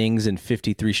 51 innings and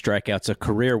 53 strikeouts, a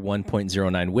career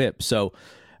 1.09 WHIP. So,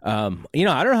 you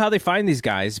know, I don't know how they find these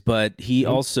guys, but he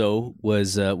also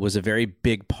was a very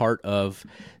big part of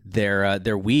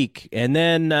their week. And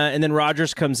then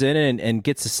Rogers comes in and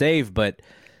gets a save, but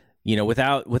you know,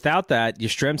 without that,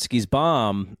 Yastrzemski's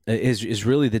bomb is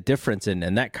really the difference,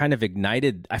 and that kind of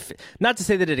ignited. Not to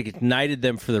say that it ignited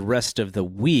them for the rest of the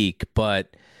week,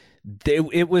 but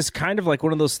it was kind of like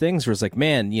one of those things where it's like,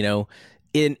 man, you know,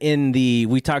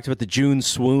 we talked about the June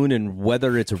swoon and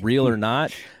whether it's real or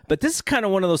not, but this is kind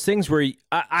of one of those things where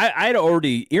I'd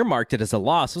already earmarked it as a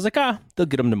loss. I was like, they'll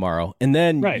get them tomorrow. And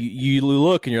then you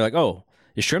look and you're like, oh,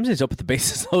 Yastrzemski's up with the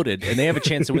bases loaded and they have a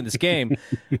chance to win this game.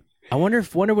 I wonder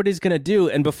what he's going to do.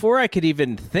 And before I could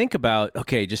even think about,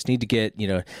 okay, just need to get,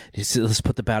 let's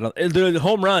put the bat on the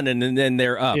home run and then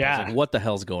they're up. Yeah. I was like, what the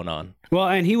hell's going on? Well,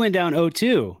 and he went down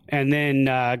 0-2 and then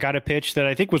got a pitch that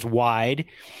I think was wide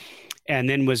and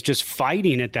then was just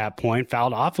fighting at that point,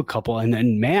 fouled off a couple. And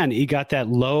then, man, he got that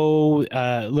low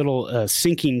little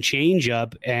sinking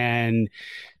changeup and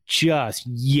just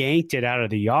yanked it out of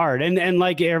the yard. And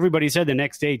like everybody said the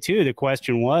next day too, the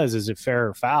question was, is it fair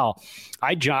or foul?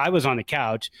 I was on the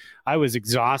couch. I was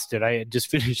exhausted. I had just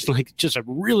finished just a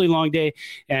really long day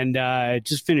and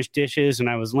just finished dishes. And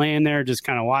I was laying there just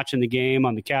kind of watching the game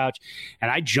on the couch. And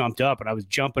I jumped up and I was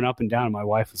jumping up and down. And my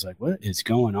wife was like, what is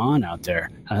going on out there?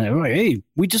 And I was like, hey,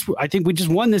 I think we just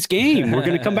won this game. We're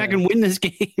going to come back and win this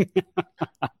game.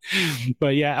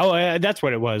 But yeah, that's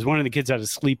what it was. One of the kids had a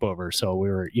sleepover. So we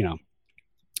were, you know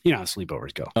how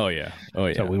sleepovers go. Oh yeah.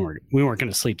 So we weren't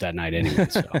going to sleep that night anyway.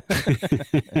 So.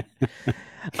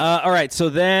 All right. So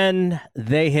then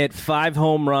they hit 5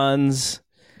 home runs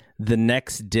the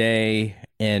next day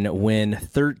and win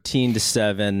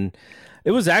 13-7. It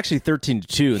was actually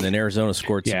 13-2, and then Arizona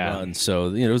scored some runs.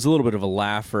 So it was a little bit of a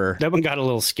laugher. That one got a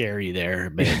little scary there,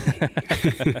 but.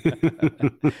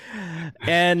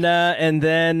 and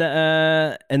then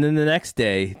the next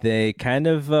day they kind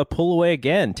of pull away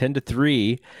again,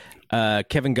 10-3.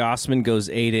 Kevin Gausman goes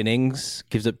 8 innings,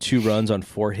 gives up 2 runs on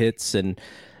 4 hits, and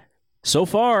so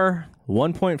far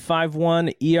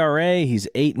 1.51 ERA. He's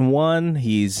 8-1.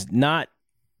 He's not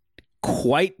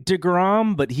quite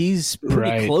DeGrom, but he's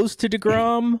pretty close to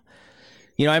DeGrom.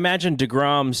 I imagine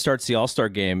DeGrom starts the All-Star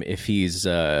game if he's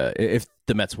if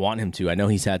the Mets want him to. I know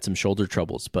he's had some shoulder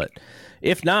troubles, but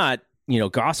if not,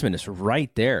 Gausman is right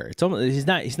there. It's almost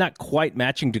he's not quite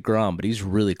matching DeGrom, but he's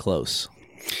really close.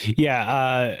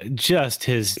 Yeah, just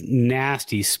his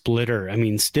nasty splitter. I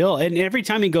mean, still, and every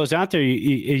time he goes out there,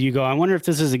 you go, I wonder if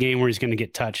this is a game where he's going to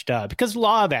get touched up, because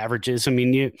law of averages. I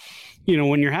mean, you know,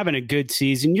 when you're having a good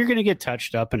season, you're going to get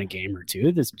touched up in a game or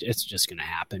two. It's just going to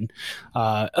happen.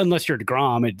 Unless you're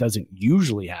DeGrom, it doesn't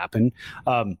usually happen.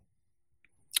 But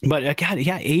God,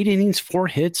 yeah, 8 innings, 4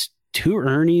 hits, 2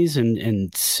 earnies,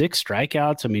 and 6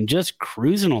 strikeouts. I mean, just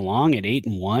cruising along at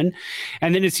 8-1.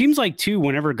 And then it seems like too,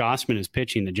 whenever Gausman is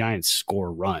pitching, the Giants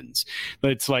score runs. But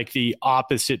it's like the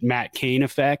opposite Matt Cain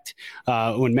effect.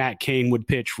 When Matt Cain would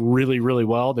pitch really, really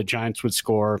well, the Giants would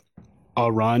score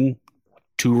a run,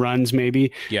 2 runs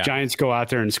maybe. Yeah. Giants go out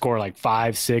there and score like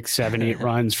 5, 6, 7, 8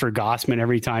 runs for Gausman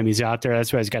every time he's out there.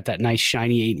 That's why he's got that nice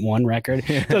shiny 8-1 record.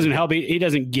 It doesn't help. He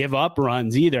doesn't give up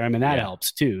runs either. I mean, that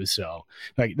helps too. So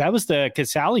like that was the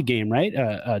Casale game, right?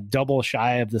 A double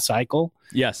shy of the cycle.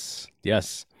 Yes. Yeah.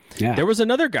 There was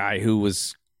another guy who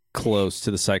was close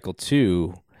to the cycle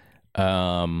too.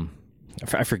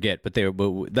 I forget, but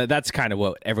that's kind of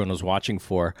what everyone was watching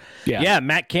for. Yeah,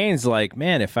 Matt Cain's like,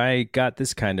 man, if I got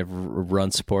this kind of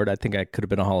run support, I think I could have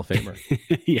been a Hall of Famer.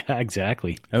 Yeah,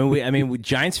 exactly. I mean,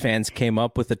 Giants fans came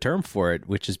up with a term for it,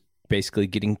 which is basically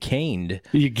getting caned.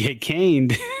 You get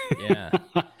caned. Yeah.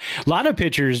 A lot of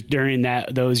pitchers during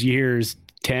those years,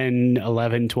 10,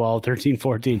 11, 12, 13,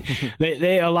 14.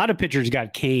 A lot of pitchers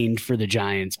got caned for the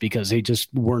Giants because they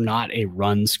just were not a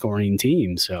run-scoring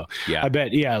team. So I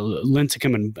bet,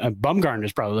 Lincecum and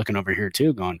Bumgarner's probably looking over here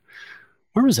too going,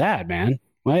 where was that, man?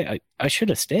 I should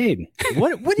have stayed.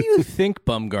 What do you think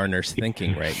Bumgarner's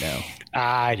thinking right now?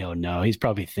 I don't know. He's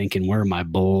probably thinking, where are my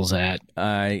Bulls at?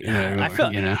 I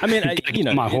feel,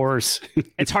 my horse.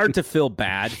 It's hard to feel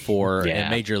bad for a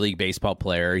Major League Baseball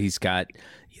player. He's got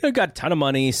a ton of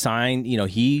money signed.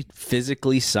 He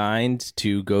physically signed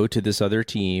to go to this other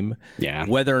team. Yeah.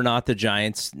 Whether or not the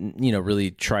Giants, really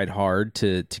tried hard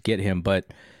to get him,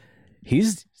 but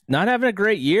he's not having a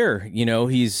great year.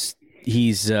 He's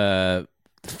 4-5,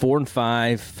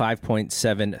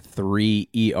 5.73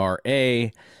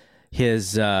 ERA.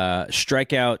 His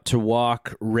strikeout to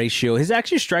walk ratio, his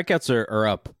actually strikeouts are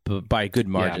up by a good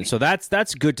margin. Yeah. So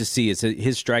that's good to see. His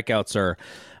strikeouts are,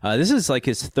 this is like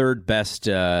his 3rd best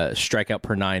strikeout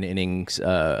per 9 innings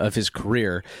of his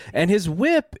career. And his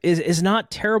whip is not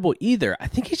terrible either. I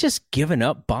think he's just given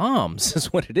up bombs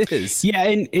is what it is. Yeah.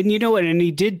 And you know what? And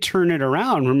he did turn it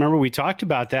around. Remember, we talked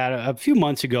about that a few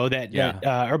months ago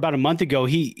or about a month ago,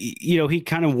 he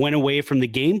kind of went away from the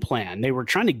game plan. They were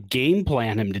trying to game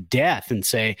plan him to death and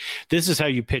say, this is how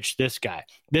you pitch this guy.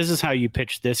 This is how you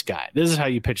pitch this guy. This is how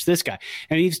you pitch this guy.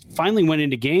 And he finally went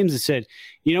into games and said,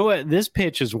 you know what? This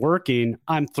pitch is working.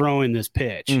 I'm throwing this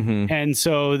pitch. And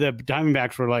so the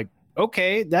Diamondbacks were like,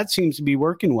 okay, that seems to be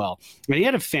working well. And he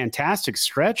had a fantastic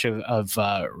stretch of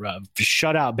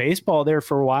shutout baseball there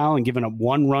for a while and giving up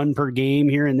 1 run per game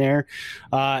here and there.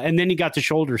 And then he got the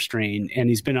shoulder strain, and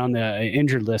he's been on the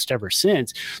injured list ever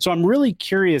since. So I'm really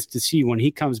curious to see when he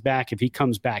comes back, if he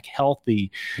comes back healthy,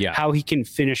 how he can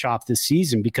finish off this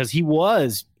season, because he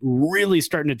was really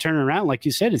starting to turn around. Like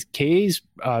you said, his Ks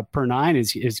per 9,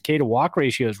 his K to walk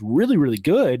ratio is really, really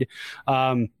good.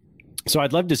 So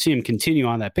I'd love to see him continue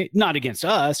on that pace, not against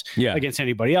us, against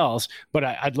anybody else, but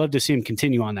I'd love to see him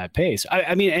continue on that pace.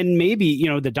 I mean, and maybe, you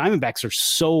know, the Diamondbacks are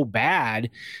so bad,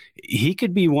 he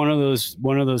could be one of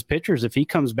those pitchers. If he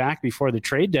comes back before the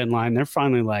trade deadline, they're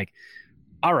finally like,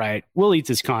 all right, we'll eat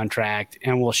this contract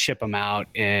and we'll ship him out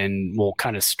and we'll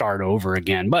kind of start over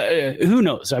again. But who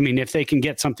knows? I mean, if they can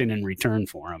get something in return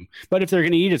for him, but if they're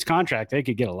going to eat his contract, they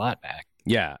could get a lot back.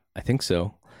 Yeah, I think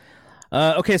so.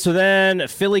 Okay, so then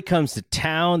Philly comes to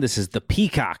town. This is the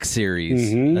Peacock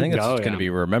series. I think that's going to be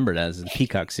remembered as the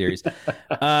Peacock series.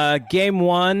 Game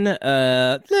 1,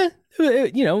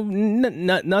 you know,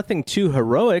 nothing too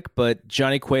heroic, but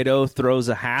Johnny Cueto throws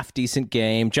a half-decent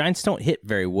game. Giants don't hit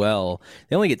very well.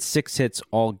 They only get 6 hits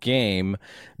all game,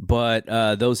 but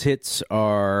those hits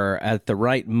are at the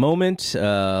right moment.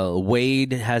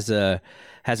 Wade has a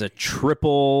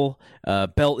triple,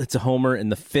 Belt hits a homer in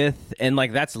the 5th, and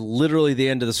like that's literally the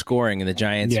end of the scoring, and the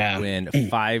Giants win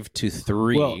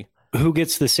 5-3. Well, who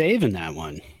gets the save in that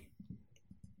one?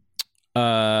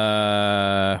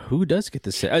 Who does get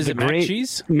the save? Is it Mac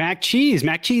Cheese? Mac Cheese.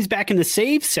 Mac Cheese back in the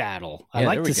save saddle. I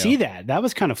like to see that. That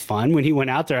was kind of fun when he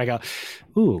went out there. I go,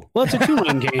 ooh, well, it's a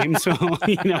 2-run game. So,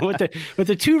 you know, with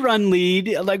the 2-run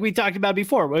lead, like we talked about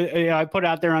before, I put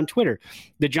out there on Twitter,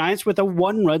 the Giants with a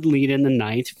 1-run lead in the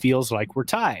 9th feels like we're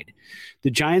tied. The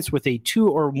Giants with a 2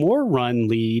 or more run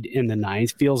lead in the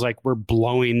 9th feels like we're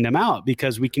blowing them out,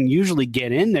 because we can usually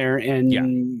get in there and,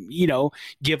 you know,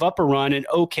 give up a run and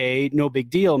okay, no big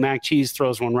deal. Mac Cheese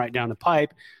throws one right down the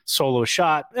pipe, solo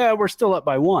shot. We're still up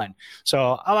by 1.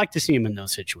 So I like to see him in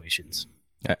those situations.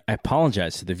 I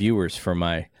apologize to the viewers for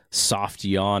my soft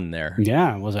yawn there.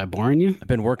 Yeah, was I boring you? I've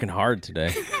been working hard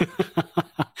today.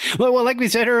 Well, like we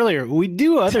said earlier, we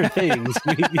do other things.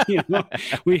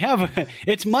 We have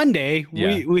it's Monday.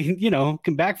 Yeah. We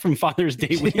come back from Father's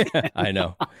Day weekend. I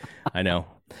know.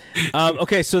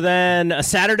 Okay, so then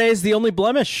Saturday is the only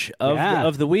blemish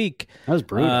of the week. That was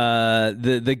brutal.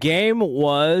 The game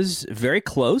was very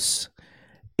close.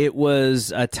 It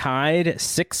was tied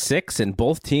 6-6, and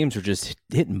both teams were just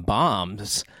hitting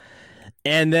bombs.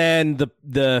 And then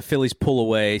the Phillies pull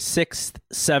away 6th,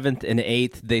 7th, and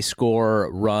 8th. They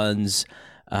score runs,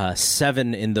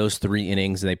 7 in those 3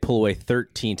 innings, and they pull away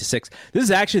 13-6. This is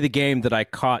actually the game that I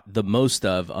caught the most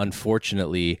of,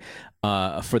 unfortunately,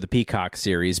 for the Peacock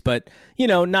series. But you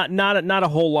know, not a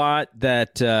whole lot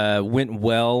that went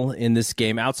well in this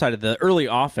game outside of the early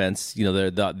offense. You know,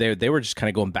 they were just kind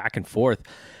of going back and forth.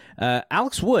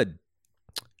 Alex Wood,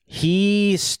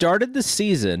 he started the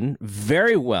season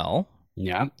very well.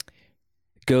 Yeah.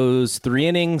 Goes 3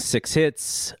 innings, 6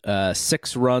 hits,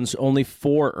 6 runs, only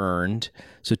 4 earned.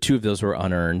 So 2 of those were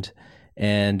unearned.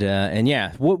 And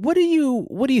yeah, what do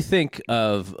you think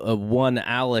of one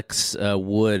Alex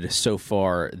Wood so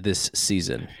far this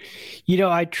season? You know,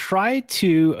 I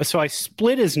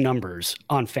split his numbers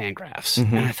on Fangraphs,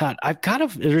 and I thought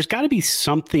there's got to be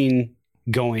something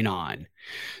going on.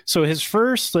 So his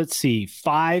first,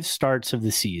 5 starts of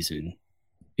the season,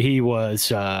 he was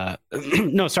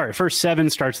first 7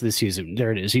 starts of the season.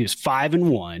 There it is. He was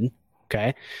 5-1.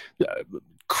 Okay.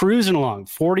 Cruising along,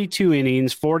 42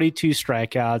 innings, 42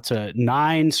 strikeouts,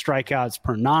 9 strikeouts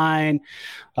per 9.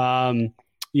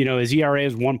 You know, his ERA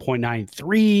is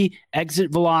 1.93,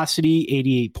 exit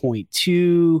velocity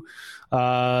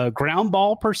 88.2. Ground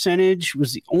ball percentage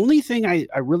was the only thing I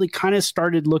really kind of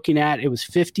started looking at. It was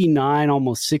 59,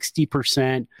 almost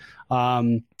 60%.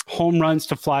 Home runs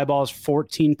to fly balls,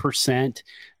 14%.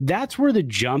 That's where the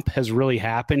jump has really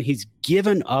happened. He's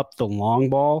given up the long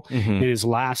ball in his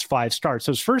last 5 starts.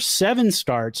 So his first 7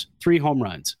 starts, 3 home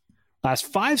runs. Last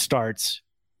 5 starts,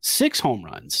 6 home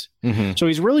runs. So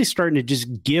he's really starting to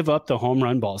just give up the home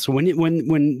run ball. So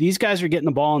when these guys are getting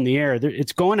the ball in the air,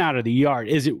 it's going out of the yard.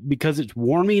 Is it because it's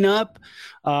warming up?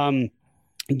 Don't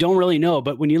really know.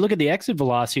 But when you look at the exit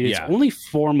velocity, it's only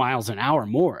 4 miles an hour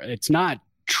more. It's not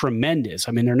tremendous.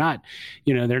 I mean, they're not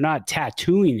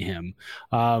tattooing him.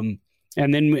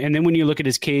 And then when you look at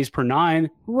his Ks per 9,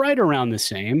 right around the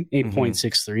same,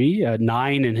 8.63,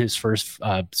 9 in his first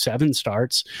 7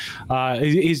 starts.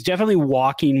 He's definitely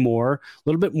walking more, a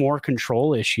little bit more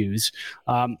control issues.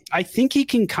 I think he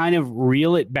can kind of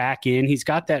reel it back in. He's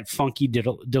got that funky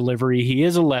delivery. He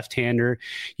is a left-hander.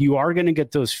 You are going to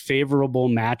get those favorable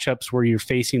matchups where you're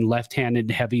facing left-handed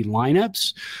heavy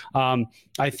lineups.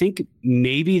 I think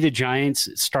maybe the Giants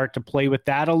start to play with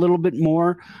that a little bit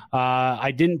more.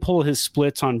 I didn't pull his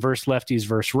splits on versus lefties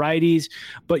versus righties,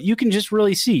 but you can just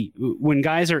really see when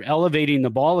guys are elevating the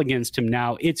ball against him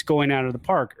now, it's going out of the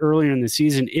park. Earlier in the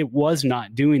season, it was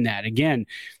not doing that. Again,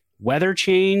 weather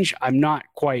change, I'm not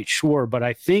quite sure, but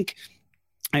I think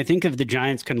if the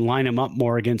Giants can line him up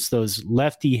more against those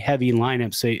lefty heavy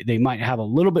lineups, they might have a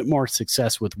little bit more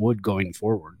success with Wood going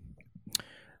forward.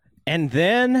 And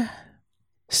then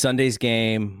Sunday's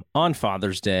game on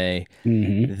Father's Day,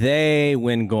 they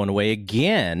win going away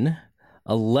again,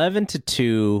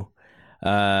 11-2.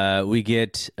 We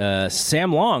get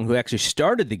Sam Long, who actually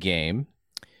started the game,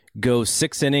 goes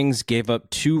 6 innings, gave up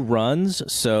 2 runs,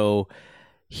 so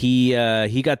he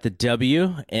got the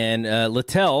W. And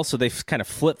Littell, so they kind of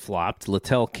flip-flopped.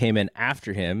 Littell came in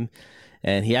after him,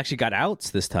 and he actually got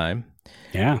outs this time.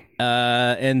 Yeah.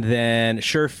 And then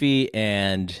Sherfy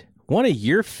and one of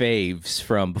your faves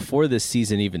from before this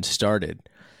season even started,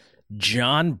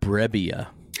 John Brebbia.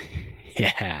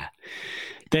 Yeah.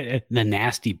 The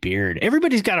nasty beard.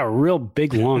 Everybody's got a real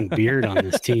big, long beard on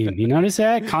this team. You notice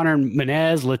that? Connor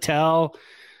Menez, Littell,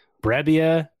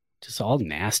 Brebbia, just all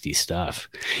nasty stuff.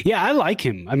 Yeah, I like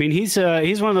him. I mean, he's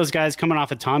one of those guys coming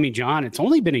off of Tommy John. It's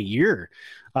only been a year.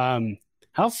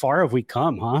 How far have we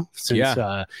come, huh? Since,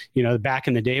 back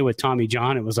in the day with Tommy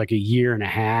John, it was like a year and a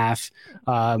half,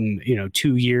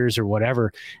 2 years or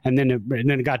whatever. And then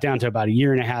it got down to about a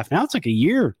year and a half. Now it's like a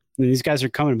year. And these guys are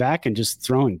coming back and just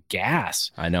throwing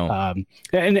gas. I know.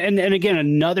 And again,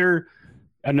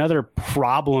 another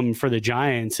problem for the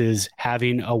Giants is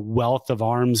having a wealth of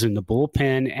arms in the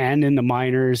bullpen and in the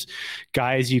minors,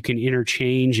 guys you can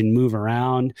interchange and move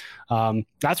around.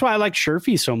 That's why I like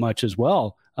Sherfy so much as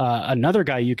well. Another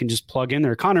guy you can just plug in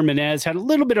there. Connor Menez had a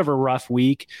little bit of a rough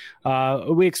week.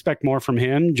 We expect more from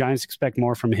him. Giants expect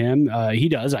more from him. He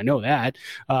does. I know that.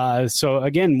 So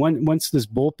again, once this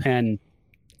bullpen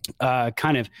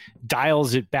kind of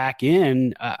dials it back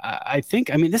in, I think,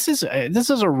 this is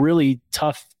a really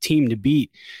tough team to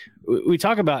beat. We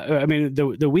talk about,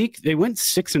 the week they went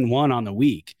 6-1 on the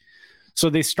week. So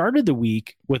they started the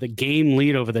week with a game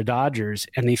lead over the Dodgers,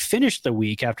 and they finished the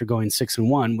week after going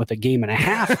 6-1 with a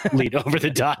 1.5 lead over the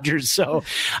Dodgers. So,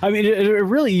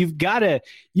 really, you've got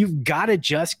to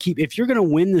just keep. If you're going to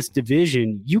win this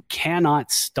division, you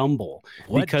cannot stumble.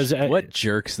 Because what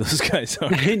jerks those guys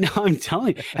are. I'm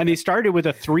telling you. And they started with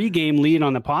a 3-game lead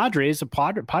on the Padres. The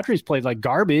Padres played like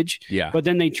garbage. Yeah. But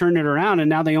then they turned it around, and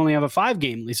now they only have a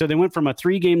 5-game lead. So they went from a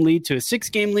 3-game lead to a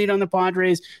 6-game lead on the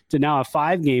Padres to now a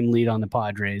 5-game lead on the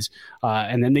Padres.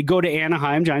 And then they go to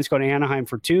Anaheim. Giants go to Anaheim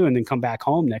for 2 and then come back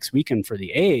home next weekend for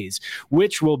the A's,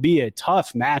 which will be a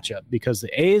tough matchup because the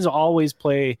A's always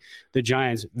play the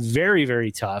Giants very,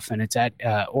 very tough, and it's at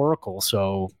Oracle.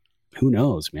 So who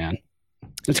knows, man?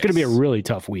 It's going to be a really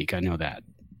tough week. I know that.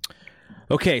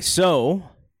 Okay, so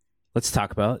let's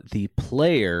talk about the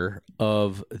player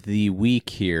of the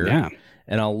week here. Yeah.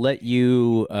 And I'll let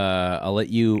you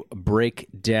break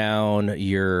down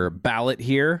your ballot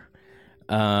here.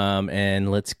 And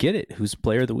let's get it. Who's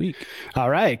player of the week? All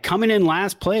right. Coming in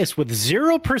last place with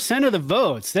 0% of the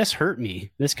votes. This hurt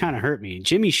me. This kind of hurt me.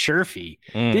 Jimmy Sherfy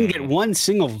didn't get one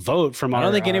single vote from I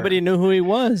don't think anybody knew who he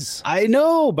was. I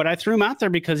know, but I threw him out there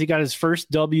because he got his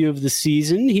first W of the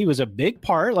season. He was a big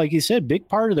part, like you said, big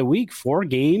part of the week. 4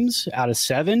 games out of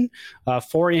 7,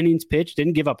 4 innings pitched,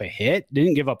 didn't give up a hit,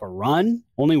 didn't give up a run,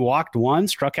 only walked 1,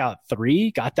 struck out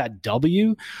 3, got that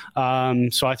W.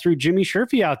 So I threw Jimmy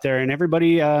Sherfy out there, and everybody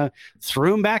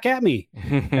threw him back at me.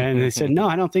 And they said, no,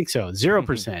 I don't think so.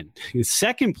 0%.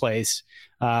 Second place,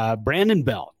 Brandon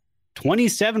Belt,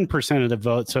 27% of the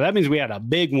vote. So that means we had a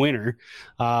big winner.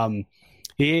 Brandon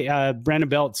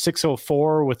Belt,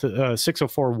 604 with a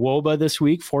 604 WOBA this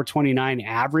week, 429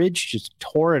 average, just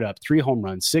tore it up. 3 home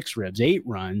runs, 6 ribs, 8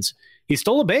 runs. He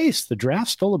stole a base. The draft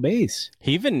stole a base.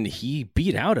 He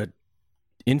beat out an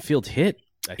infield hit.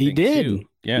 He did. Too.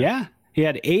 Yeah. He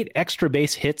had 8 extra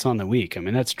base hits on the week. I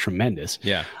mean, that's tremendous.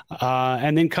 Yeah.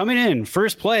 And then coming in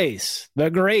first place, the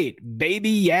great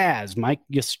Baby Yaz, Mike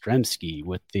Yastrzemski,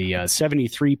 with the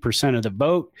 73% of the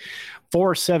vote.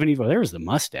 470. Well, there's the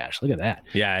mustache. Look at that.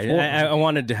 Yeah, I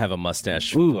wanted to have a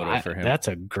mustache photo for him. That's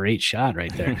a great shot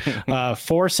right there.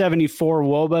 474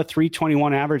 WOBA,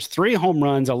 321 average, 3 home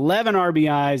runs, 11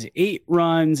 RBIs, 8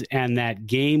 runs, and that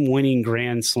game-winning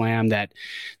grand slam that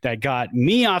got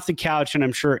me off the couch, and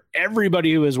I'm sure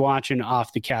everybody who is watching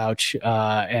off the couch.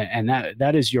 And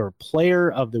that is your player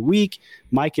of the week,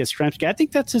 Mike Yastrzemski. I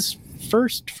think that's his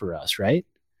first for us, right?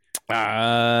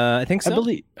 I think so.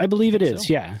 I believe it is.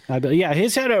 So. Yeah.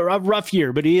 He's had a rough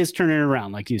year, but he is turning it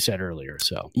around, like you said earlier.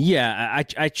 So yeah,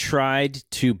 I tried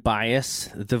to bias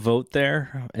the vote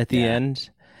there at the end,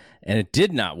 and it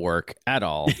did not work at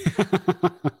all.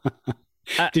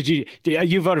 Did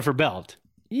you voted for Belt?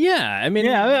 Yeah, I mean,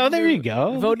 there you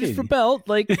go. Voted for Belt.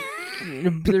 Like,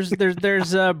 there's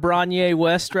Bronye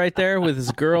West right there with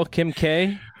his girl Kim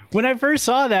K. When I first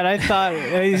saw that, I thought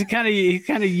he's kind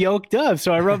of yoked up.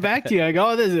 So I wrote back to you. I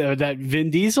go, "Oh, that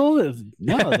Vin Diesel?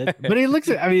 No." But he looks.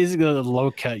 He's got a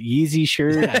low cut Yeezy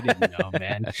shirt. I didn't know,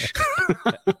 man.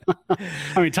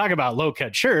 I mean, talk about low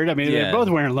cut shirt. I mean, they're both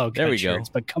wearing low cut shirts.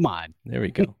 But come on. There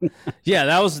we go. Yeah,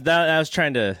 I was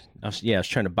trying to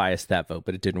bias that vote,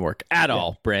 but it didn't work at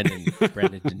all. Brandon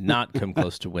did not come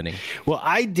close to winning. Well,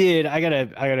 I did. I got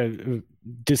a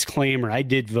disclaimer. I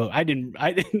did vote.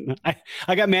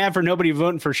 I got mad for nobody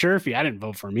voting for Sherfy. I didn't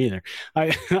vote for him either.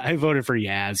 I voted for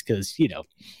Yaz because,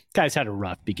 guys had a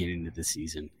rough beginning of the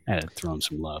season. I had to throw him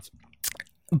some love.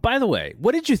 By the way,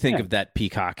 what did you think of that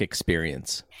Peacock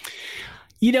experience?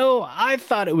 I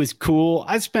thought it was cool.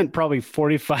 I spent probably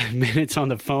 45 minutes on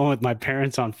the phone with my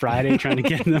parents on Friday trying to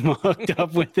get them hooked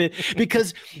up with it.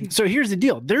 So here's the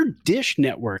deal. They're Dish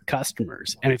Network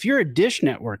customers. And if you're a Dish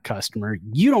Network customer,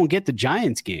 you don't get the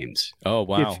Giants games. Oh,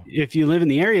 wow. If you live in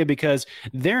the area, because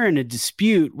they're in a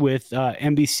dispute with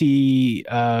NBC,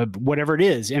 whatever it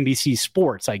is, NBC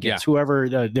Sports, I guess, whoever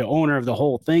the owner of the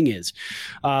whole thing is.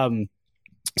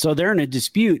 So they're in a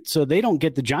dispute, so they don't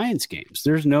get the Giants games.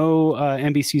 There's no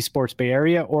NBC Sports Bay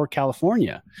Area or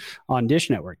California on Dish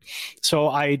Network. So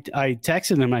I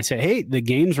texted them. I said, hey, the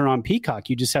games are on Peacock.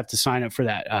 You just have to sign up for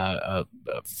that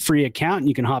free account, and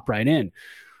you can hop right in.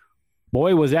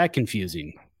 Boy, was that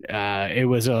confusing. It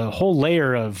was a whole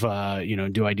layer of,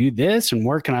 do I do this, and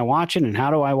where can I watch it, and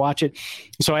how do I watch it?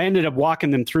 So I ended up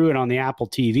walking them through it on the Apple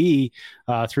TV,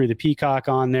 through the Peacock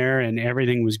on there, and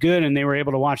everything was good, and they were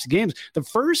able to watch the games. The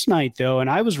first night, though, and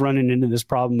I was running into this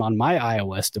problem on my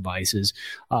iOS devices,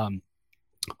 all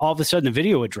of a sudden the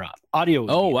video would drop. Audio would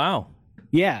be wow.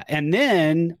 Yeah, and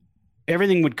then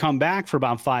everything would come back for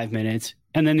about 5 minutes,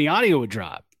 and then the audio would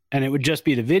drop. And it would just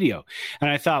be the video. And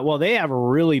I thought, well, they have a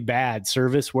really bad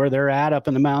service where they're at up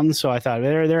in the mountains. So I thought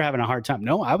they're having a hard time.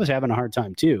 No, I was having a hard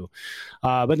time too.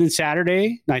 But then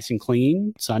Saturday, nice and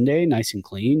clean. Sunday, nice and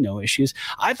clean. No issues.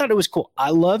 I thought it was cool. I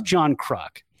love John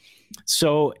Kruk.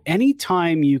 So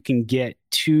anytime you can get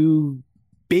 2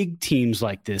 big teams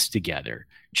like this together,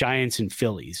 Giants and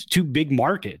Phillies, 2 big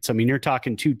markets. I mean, you're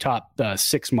talking 2 top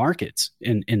 6 markets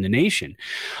in the nation.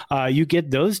 You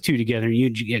get those 2 together, and you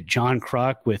get John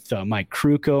Kruk with Mike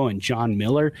Krukow and John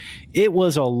Miller. It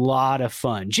was a lot of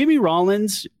fun. Jimmy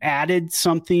Rollins added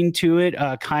something to it,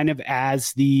 kind of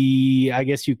as I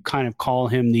guess you kind of call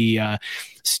him the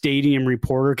stadium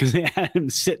reporter, because they had him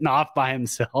sitting off by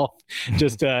himself.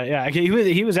 Just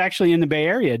he was actually in the Bay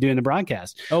Area doing the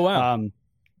broadcast. Oh, wow.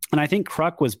 And I think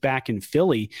Kruk was back in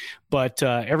Philly, but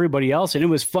everybody else, and it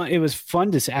was fun. It was fun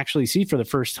to actually see for the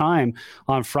first time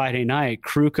on Friday night,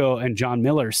 Krukow and John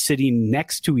Miller sitting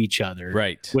next to each other,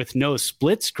 right, with no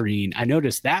split screen. I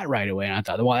noticed that right away, and I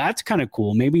thought, well, that's kind of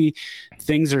cool. Maybe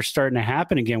things are starting to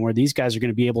happen again, where these guys are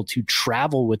going to be able to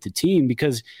travel with the team,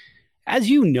 because as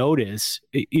you notice,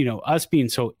 us being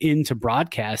so into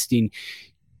broadcasting,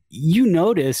 you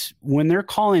notice when they're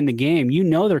calling the game,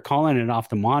 they're calling it off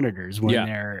the monitors when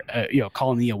they're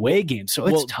calling the away game. So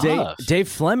it's tough. Dave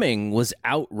Fleming was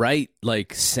outright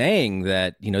saying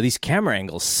that these camera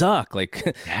angles suck.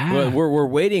 We're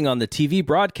waiting on the TV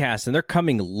broadcast, and they're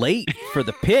coming late for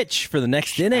the pitch for the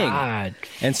next inning.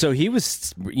 And so he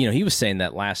was saying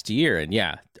that last year, and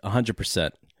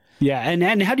 100%. Yeah,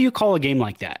 and how do you call a game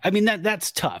like that? I mean,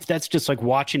 that's tough. That's just like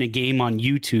watching a game on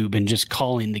YouTube and just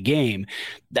calling the game.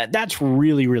 That's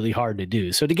really, really hard to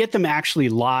do. So to get them actually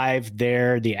live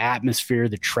there, the atmosphere,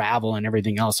 the travel, and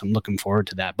everything else, I'm looking forward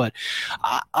to that. But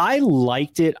I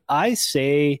liked it. I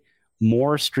say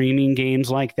more streaming games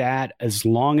like that, as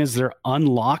long as they're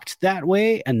unlocked that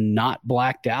way and not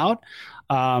blacked out.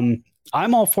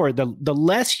 I'm all for it. The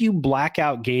less you black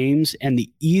out games and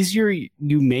the easier you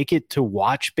make it to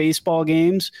watch baseball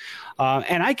games.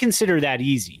 And I consider that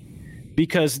easy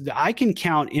because I can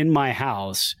count in my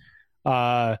house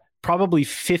probably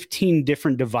 15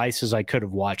 different devices I could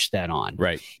have watched that on.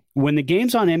 Right. When the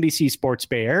game's on NBC Sports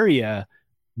Bay Area,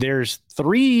 there's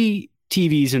 3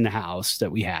 TVs in the house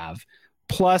that we have.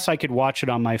 Plus I could watch it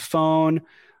on my phone.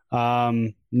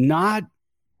 I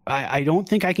don't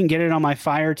think I can get it on my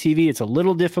Fire TV. It's a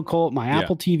little difficult. My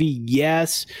Apple TV,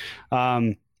 yes.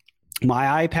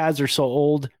 My iPads are so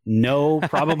old. No,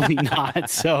 probably not.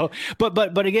 So,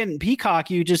 but again, Peacock,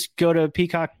 you just go to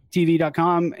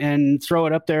peacocktv.com and throw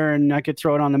it up there, and I could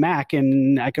throw it on the Mac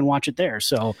and I can watch it there.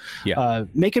 So,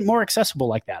 make it more accessible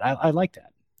like that. I like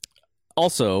that.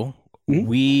 Also,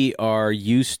 we are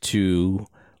used to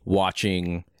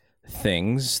watching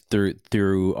things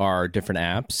through our different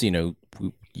apps. You know,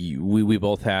 we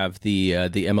both have the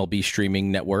MLB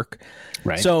streaming network,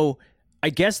 right? So I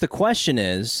guess the question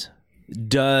is,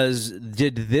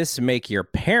 did this make your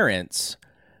parents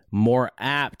more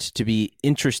apt to be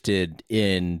interested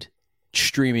in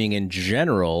streaming in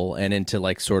general and into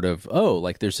like sort of, oh,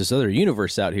 like there's this other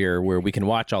universe out here where we can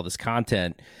watch all this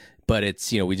content, but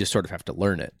it's, you know, we just sort of have to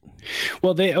learn it?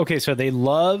 Well, so they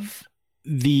love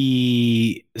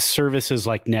the services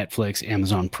like Netflix,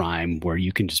 Amazon Prime, where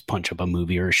you can just punch up a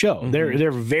movie or a show. Mm-hmm.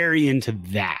 They're very into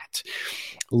that.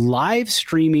 Live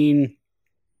streaming,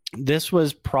 this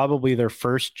was probably their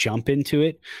first jump into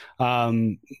it.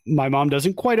 My mom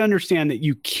doesn't quite understand that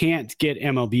you can't get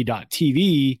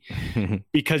MLB.TV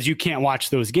because you can't watch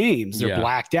those games. They're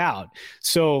blacked out.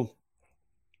 So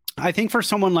I think for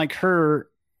someone like her,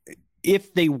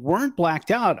 if they weren't blacked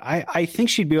out, I think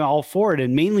she'd be all for it.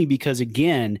 And mainly because,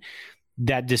 again,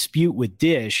 that dispute with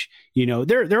Dish, you know,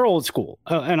 they're old school.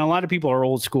 And a lot of people are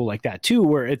old school like that too,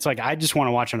 where it's like, I just want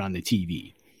to watch it on the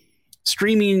TV.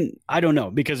 Streaming, I don't know,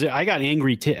 because I got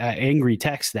angry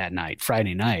text that night,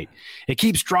 Friday night. It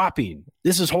keeps dropping.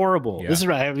 This is horrible. Yeah. This is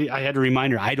I had to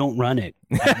remind her, I don't run it.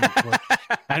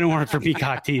 I don't work for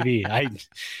Peacock TV.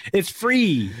 It's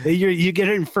free. You get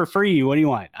it for free. What do you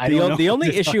want? The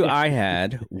only issue I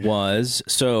had was,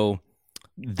 so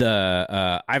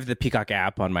I have the Peacock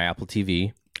app on my Apple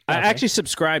TV. Okay. I actually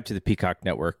subscribe to the Peacock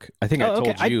network. I think I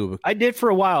told you. I did for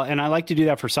a while, and I like to do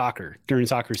that for soccer during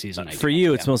soccer season. For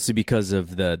you, it's mostly because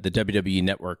of the WWE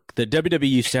network. The WWE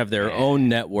used to have their own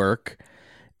network,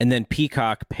 and then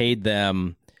Peacock paid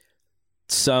them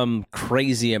some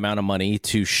crazy amount of money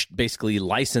to basically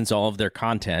license all of their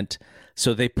content.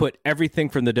 So they put everything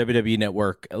from the WWE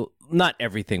network, not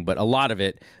everything, but a lot of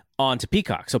it, onto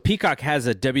Peacock. So Peacock has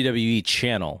a WWE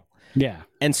channel. Yeah.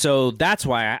 And so that's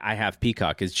why I have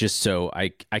Peacock, is just so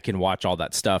I can watch all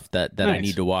that stuff that nice. I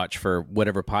need to watch for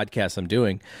whatever podcast I'm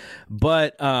doing.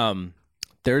 But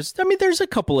there's a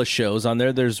couple of shows on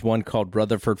there. There's one called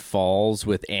Rutherford Falls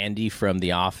with Andy from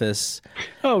The Office.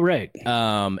 Oh, right.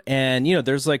 And, you know,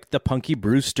 there's like the Punky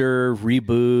Brewster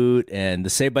reboot and the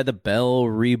Saved by the Bell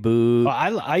reboot.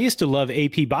 Well, I used to love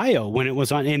AP Bio when it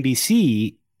was on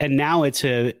NBC, and now it's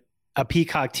a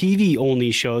Peacock TV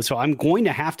only show, so I'm going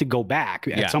to have to go back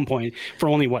at some point for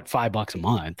only $5 a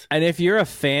month. And if you're a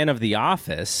fan of The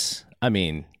Office, I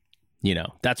mean, you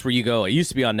know, that's where you go. It used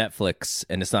to be on Netflix,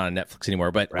 and it's not on Netflix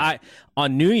anymore. But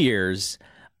on New Year's,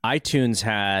 iTunes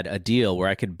had a deal where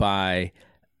I could buy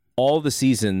all the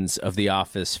seasons of The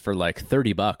Office for like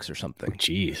 $30 or something.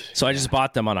 Jeez. So I just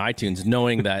bought them on iTunes,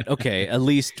 knowing that okay, at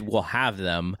least we'll have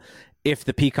them. If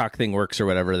the Peacock thing works or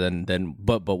whatever, then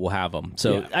we'll have them.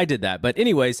 So I did that. But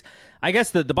anyways, I guess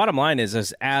the bottom line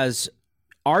is as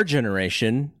our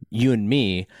generation, you and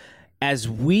me, as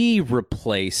we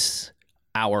replace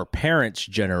our parents'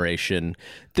 generation,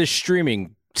 the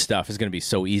streaming stuff is going to be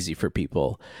so easy for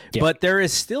people. Yeah. But there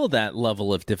is still that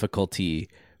level of difficulty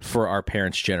for our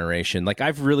parents' generation. Like,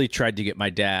 I've really tried to get my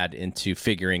dad into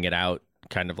figuring it out,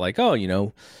 kind of like, oh, you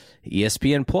know,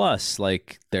 ESPN Plus,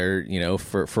 like they're, you know,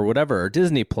 for whatever, or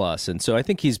Disney Plus. And so I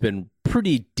think he's been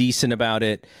pretty decent about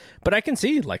it. But I can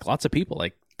see like lots of people,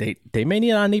 like they may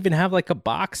not even have like a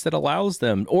box that allows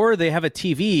them, or they have a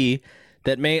TV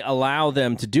that may allow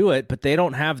them to do it, but they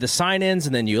don't have the sign-ins,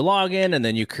 and then you log in, and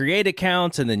then you create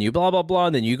accounts, and then you blah, blah, blah,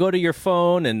 and then you go to your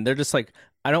phone, and they're just like,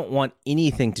 I don't want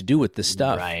anything to do with this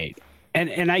stuff. Right.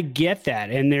 And I get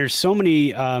that. And there's so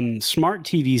many smart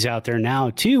TVs out there now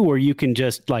too, where you can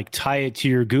just like tie it to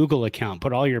your Google account,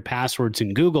 put all your passwords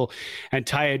in Google and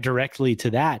tie it directly to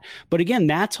that. But again,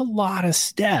 that's a lot of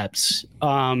steps.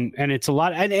 And it's a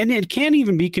lot, and it can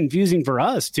even be confusing for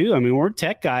us too. I mean, we're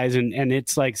tech guys, and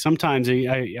it's like sometimes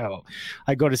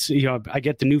I go to, I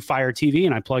get the new Fire TV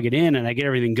and I plug it in and I get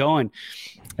everything going.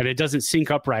 And it doesn't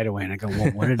sync up right away. And I go,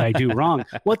 well, what did I do wrong?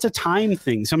 Well, it's a time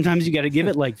thing. Sometimes you got to give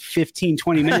it like 15,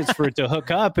 20 minutes for it to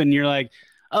hook up. And you're like,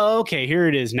 oh, okay, here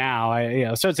it is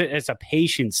now. So it's a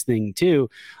patience thing too.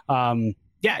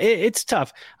 It's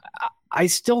tough. I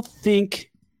still think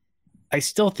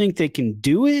they can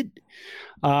do it.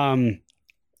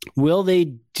 Will they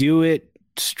do it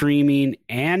streaming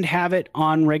and have it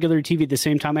on regular TV at the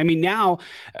same time? I mean, now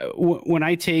when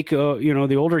I take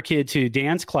the older kid to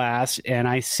dance class and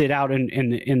I sit out in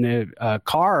the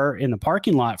car in the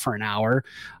parking lot for an hour,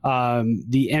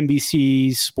 the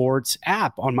NBC Sports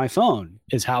app on my phone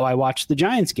is how I watch the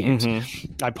Giants games.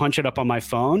 Mm-hmm. I punch it up on my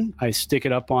phone, I stick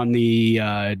it up on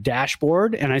the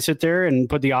dashboard, and I sit there and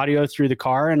put the audio through the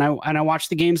car, and I watch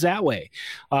the games that way.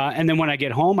 And then when I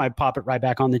get home, I pop it right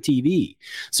back on the TV.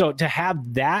 So to have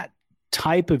that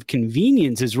type of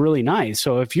convenience is really nice.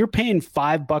 So if you're paying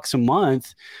 $5 a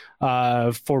month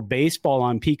for baseball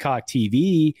on Peacock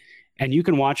TV, and you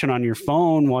can watch it on your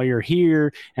phone while you're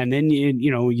here, and then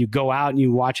you go out and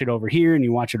you watch it over here and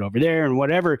you watch it over there and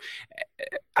whatever.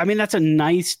 I mean, that's a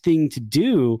nice thing to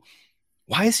do.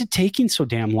 Why is it taking so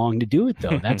damn long to do it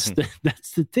though? That's the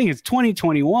thing. It's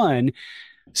 2021.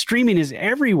 Streaming is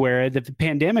everywhere. That the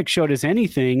pandemic showed us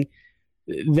anything,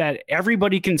 that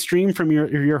everybody can stream from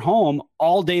your home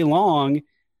all day long,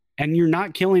 and you're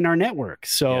not killing our network.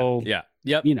 So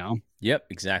yep,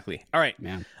 exactly. All right,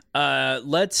 man.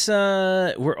 Let's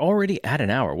we're already at an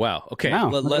hour. Wow. Okay. Wow,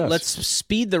 let's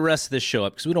speed the rest of this show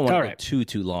up because we don't want to go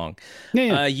too long.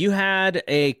 Yeah. You had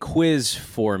a quiz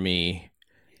for me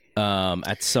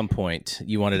at some point.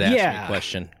 You wanted to ask me a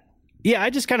question. Yeah,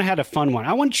 I just kind of had a fun one.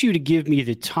 I want you to give me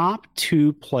the top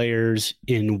 2 players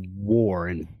in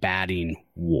batting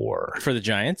war. For the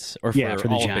Giants or for all the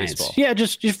of Giants? baseball? Yeah,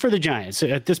 just for the Giants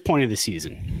at this point of the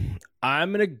season.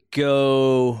 I'm going to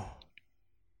go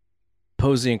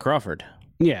Posey and Crawford.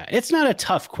 Yeah, it's not a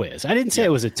tough quiz. I didn't say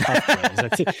it was a tough quiz. I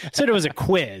said it was a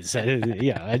quiz.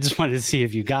 I just wanted to see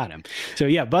if you got him. So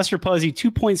yeah, Buster Posey,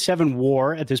 2.7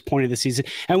 WAR at this point of the season,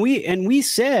 and we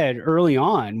said early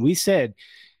on,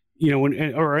 when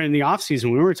in the offseason,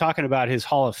 when we were talking about his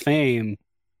Hall of Fame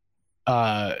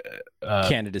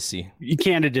candidacy,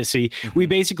 mm-hmm. We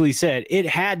basically said it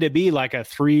had to be like a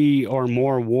 3 or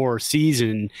more WAR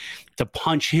season to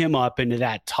punch him up into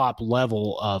that top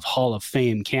level of Hall of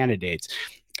Fame candidates.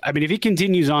 I mean, if he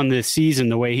continues on this season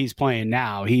the way he's playing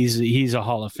now, he's a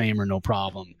Hall of Famer, no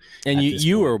problem. And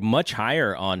you were much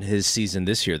higher on his season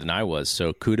this year than I was,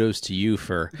 so kudos to you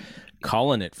for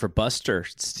calling it for Buster.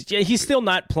 Yeah, he's still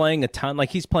not playing a ton. Like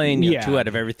he's playing 2 out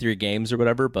of every 3 games or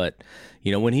whatever. But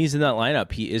when he's in that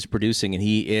lineup, he is producing, and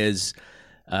he is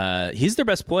he's their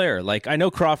best player. Like I know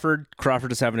Crawford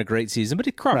is having a great season,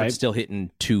 but Crawford's still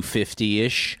hitting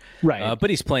 250-ish. Right.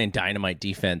 But he's playing dynamite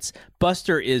defense.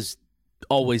 Buster is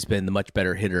always been the much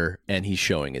better hitter, and he's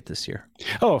showing it this year.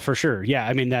 Oh, for sure. Yeah.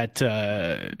 I mean, that,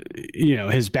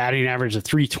 his batting average of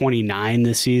 329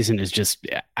 this season is just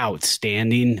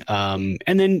outstanding. And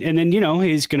then,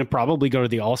 he's going to probably go to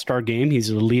the All-Star game. He's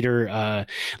the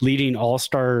leading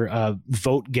All-Star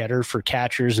vote getter for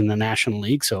catchers in the National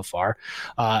League so far.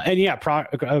 Brandon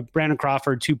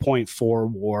Crawford,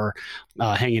 2.4 WAR,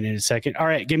 hanging in a second. All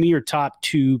right. Give me your top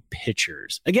 2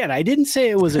 pitchers. Again, I didn't say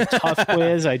it was a tough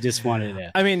quiz. I just wanted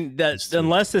to. I mean,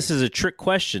 unless this is a trick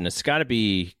question, it's got to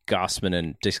be Gausman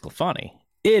and DeSclafani.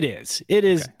 It is. Okay.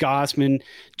 Gausman,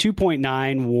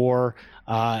 2.9 WAR,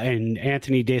 and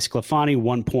Anthony DeSclafani,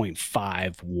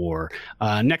 1.5 WAR.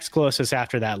 Next closest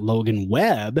after that, Logan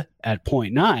Webb at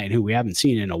 0.9, who we haven't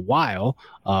seen in a while.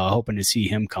 Hoping to see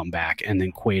him come back. And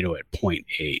then Cueto at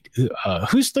 0.8.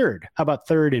 Who's third? How about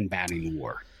third in batting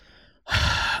WAR?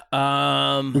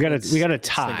 We got a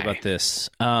tie. Let's think about this.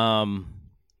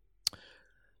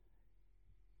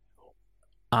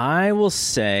 I will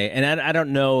say, and I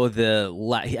don't know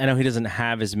I know he doesn't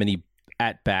have as many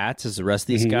at bats as the rest of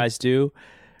these guys do.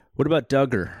 What about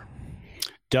Duggar?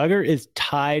 Duggar is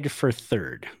tied for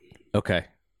third. Okay.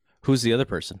 Who's the other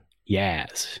person?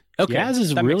 Yaz. Okay. Yaz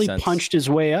has really punched his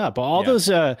way up. All those,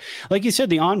 like you said,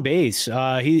 the on base,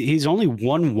 he's only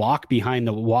 1 walk behind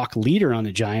the walk leader on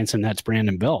the Giants, and that's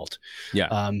Brandon Belt.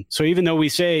 Yeah. So even though we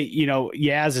say,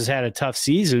 Yaz has had a tough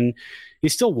season,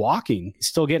 he's still walking, he's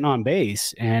still getting on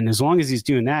base. And as long as he's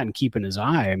doing that and keeping his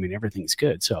eye, I mean, everything's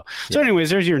good. So anyways,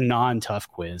 there's your non-tough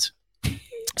quiz.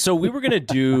 So we were going to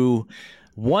do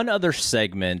one other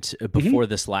segment before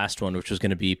this last one, which was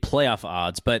going to be playoff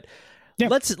odds, but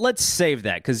let's save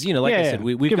that because like I said,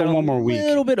 we've got one more week, a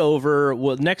little bit over.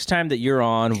 Well, next time that you're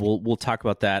on, we'll talk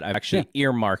about that. I've actually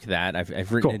earmarked that.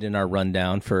 I've written it in our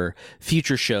rundown for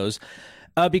future shows.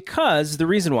 Because the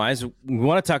reason why is we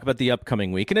want to talk about the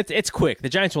upcoming week, and it's quick. The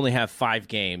Giants only have 5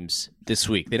 games this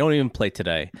week. They don't even play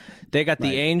today. They got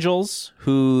the Angels,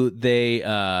 who they've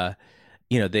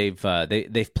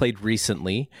played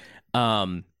recently.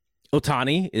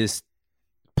 Ohtani is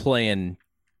playing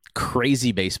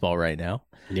crazy baseball right now.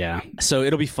 Yeah. So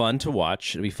it'll be fun to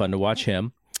watch. It'll be fun to watch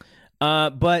him.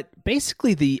 But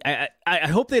basically, I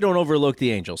hope they don't overlook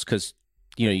the Angels because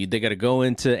they got to go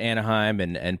into Anaheim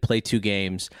and play 2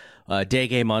 games, day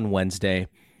game on Wednesday.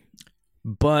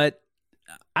 But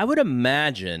I would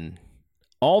imagine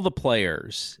all the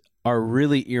players are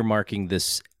really earmarking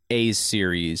this A's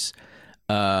series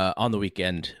on the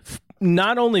weekend.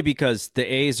 Not only because the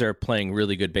A's are playing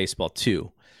really good baseball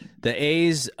too. The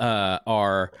A's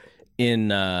are in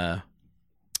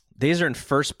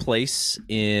first place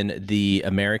in the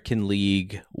American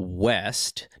League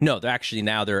West. No, they're actually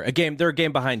they're a game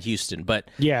behind Houston. But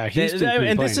Houston.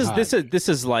 And this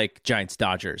is like Giants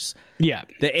Dodgers. Yeah,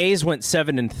 the A's went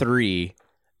 7-3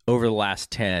 over the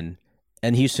last 10.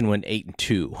 And Houston went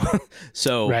 8-2.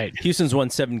 So Houston's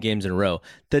won 7 games in a row.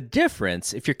 The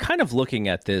difference, if you're kind of looking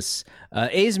at this,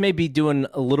 A's may be doing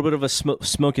a little bit of a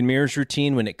smoke and mirrors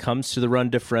routine when it comes to the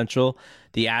run differential.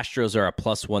 The Astros are a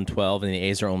plus 112 and the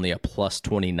A's are only a plus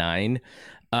 29.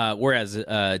 Whereas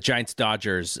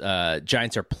Giants-Dodgers,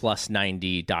 Giants are plus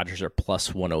 90, Dodgers are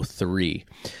plus 103.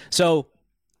 So,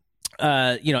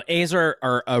 A's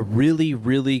are a really,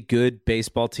 really good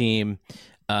baseball team.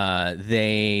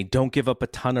 They don't give up a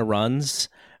ton of runs,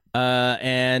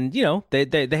 and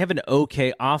they have an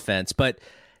okay offense, but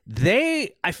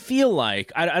I feel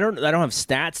like I don't have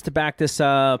stats to back this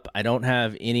up. I don't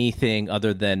have anything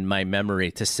other than my memory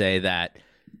to say that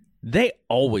they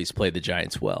always play the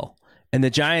Giants well, and the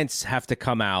Giants have to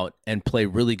come out and play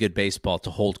really good baseball to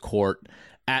hold court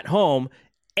at home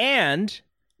and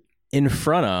in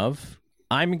front of,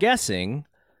 I'm guessing,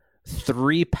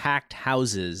 3 packed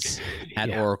houses at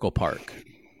Oracle Park.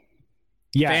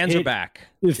 Yeah, fans are back.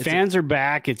 The fans are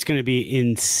back. It's going to be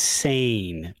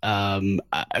insane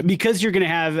because you're going to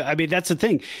have. I mean, that's the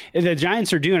thing. The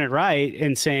Giants are doing it right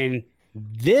and saying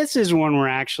this is when we're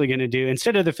actually going to do,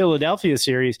 instead of the Philadelphia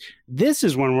series, this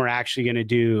is when we're actually going to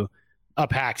do a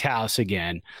packed house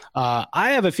again. I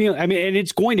have a feeling. I mean, and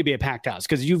it's going to be a packed house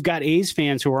because you've got A's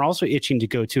fans who are also itching to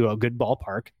go to a good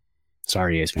ballpark.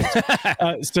 Sorry, A's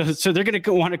fans. So they're going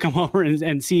to want to come over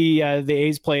and see the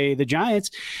A's play the Giants,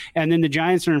 and then the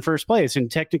Giants are in first place.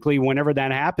 And technically, whenever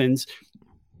that happens,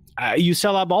 you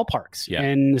sell out ballparks,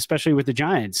 and especially with the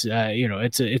Giants,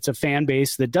 it's a fan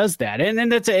base that does that,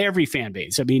 and that's every fan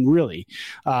base. I mean, really,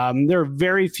 there are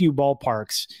very few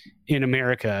ballparks in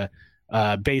America,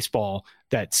 baseball,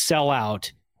 that sell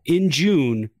out in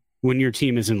June when your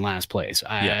team is in last place.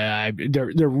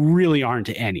 There really aren't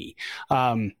any.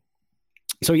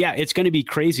 So, it's going to be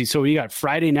crazy. So you got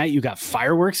Friday night, you got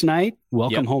fireworks night,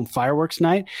 welcome home fireworks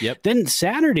night. Then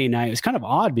Saturday night is kind of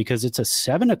odd because it's a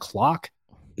 7:00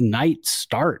 night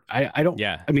start. I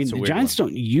mean, the Giants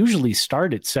don't usually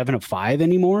start at 7:05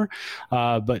 anymore,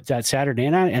 but that Saturday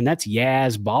night, and that's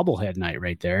Yaz bobblehead night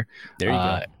right there. There you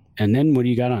go. And then what do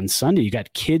you got on Sunday? You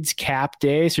got Kids Cap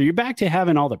Day. So you're back to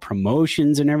having all the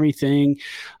promotions and everything.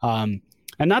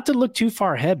 And not to look too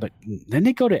far ahead, but then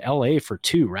they go to LA for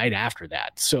 2 right after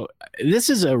that. So this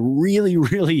is a really,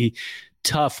 really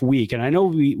tough week. And I know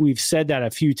we've said that a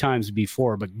few times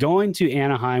before, but going to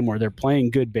Anaheim where they're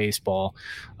playing good baseball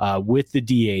with the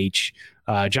DH,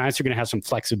 Giants are going to have some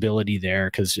flexibility there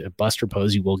because Buster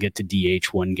Posey will get to DH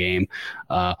one game.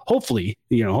 Hopefully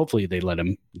they let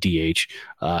him DH,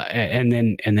 and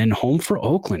then home for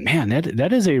Oakland. Man,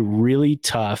 that is a really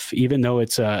tough. Even though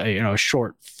it's a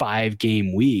short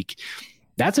 5-game week,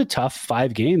 that's a tough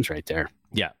 5 games right there.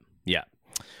 Yeah.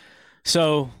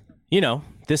 So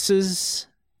this is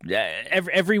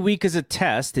every week is a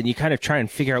test, and you kind of try and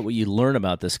figure out what you learn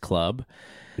about this club.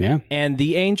 Yeah. And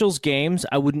the Angels games,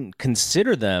 I wouldn't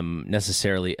consider them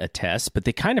necessarily a test, but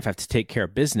they kind of have to take care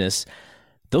of business.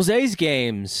 Those A's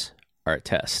games are a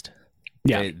test.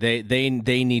 Yeah.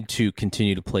 They need to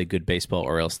continue to play good baseball,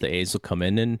 or else the A's will come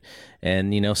in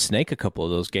and snake a couple of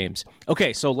those games.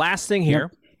 Okay, so last thing here.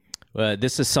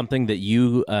 This is something that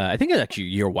you, I think actually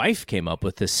your wife came up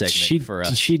with this segment for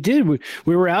us. She did. We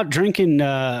were out drinking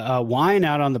wine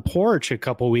out on the porch a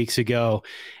couple weeks ago,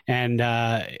 and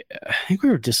I think we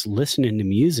were just listening to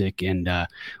music, and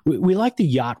we like the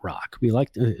yacht rock. We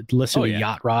like to listen to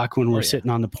yacht rock when we're sitting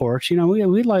on the porch. You know,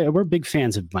 we're big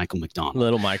fans of Michael McDonald.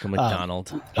 Little Michael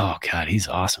McDonald. Oh God, he's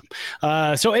awesome.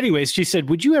 So anyways, she said,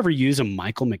 would you ever use a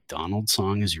Michael McDonald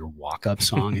song as your walk-up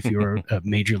song if you were a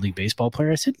Major League Baseball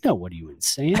player? I said, no. What are you,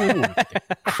 insane? I don't want to put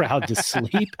the crowd to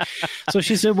sleep. So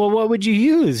she said, well, what would you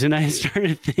use? And I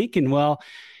started thinking, well,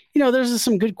 you know, there's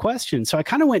some good questions. So I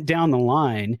kind of went down the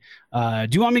line. Do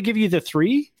you want me to give you the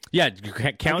three? Yeah,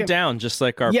 count down just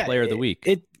like our player of the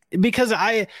week. Because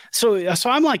so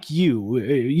I'm like you.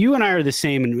 You and I are the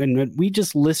same, and we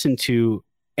just listen to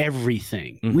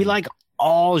everything. Mm-hmm. We like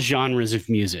all genres of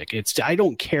music. I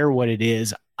don't care what it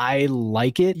is. I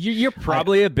like it. You're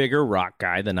probably a bigger rock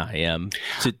guy than I am.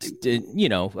 You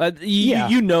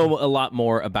know a lot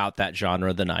more about that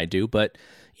genre than I do, but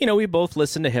you know, we both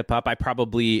listen to hip hop. I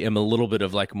probably am a little bit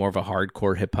of like more of a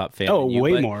hardcore hip hop fan. Oh,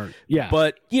 way more. Yeah.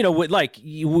 But you know,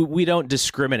 we don't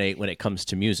discriminate when it comes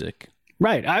to music.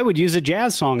 Right. I would use a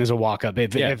jazz song as a walk-up.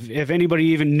 If anybody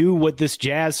even knew what this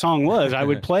jazz song was, I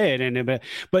would play it.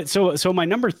 But so my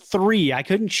number three, I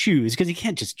couldn't choose because you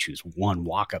can't just choose one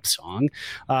walk-up song.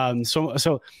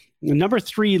 So number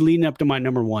three leading up to my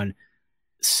number one,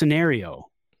 Scenario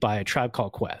by A Tribe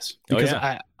Called Quest. Because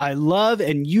I love,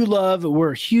 and you love,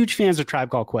 we're huge fans of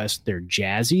Tribe Called Quest. They're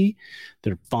jazzy,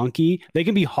 they're funky, they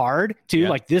can be hard too.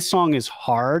 Like this song is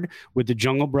hard with the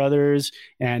Jungle Brothers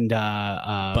and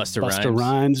Busta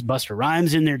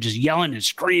Rhymes in there just yelling and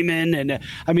screaming. And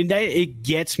I mean, it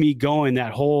gets me going,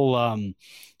 that whole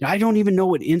I don't even know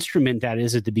what instrument that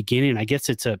is at the beginning. I guess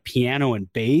it's a piano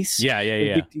and bass.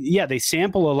 Yeah, they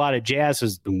sample a lot of jazz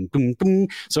as boom, boom, boom.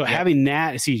 So having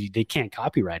that, see, they can't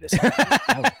copyright us.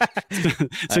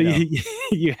 So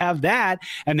you have that,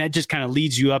 and that just kind of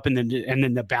leads you up, and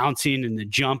then the bouncing and the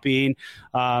jumping.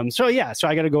 So I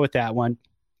got to go with that one.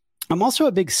 I'm also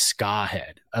a big ska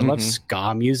head. I love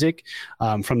ska music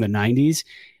from the 90s.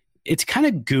 It's kind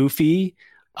of goofy,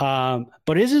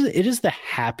 but it is the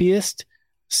happiest,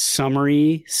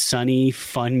 summery, sunny,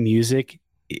 fun music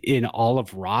in all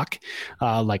of rock,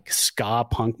 like ska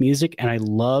punk music. And I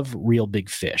love Real Big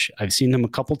Fish. I've seen them a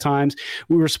couple times.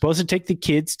 We were supposed to take the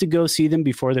kids to go see them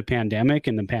before the pandemic,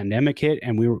 and the pandemic hit,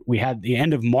 and we had the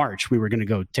end of March, we were going to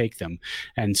go take them.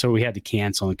 And so we had to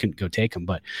cancel and couldn't go take them.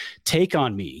 But Take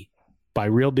On Me by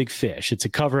Real Big Fish. It's a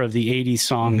cover of the 80s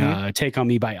song Take On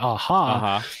Me by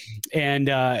a-ha. And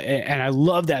I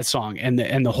love that song, and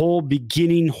the whole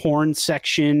beginning horn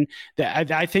section. That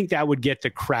I think that would get the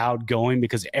crowd going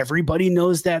because everybody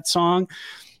knows that song,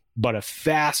 but a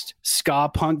fast ska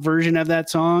punk version of that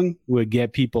song would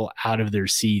get people out of their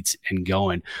seats and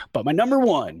going. But my number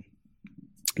one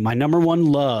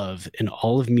love in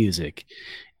all of music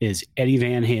is Eddie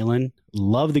Van Halen.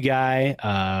 Love the guy.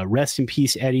 Rest in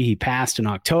peace, Eddie. He passed in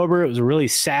October. It was a really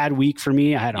sad week for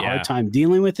me. I had a hard time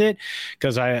dealing with it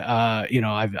because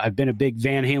I've been a big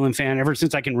Van Halen fan ever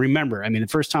since I can remember. I mean, the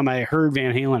first time I heard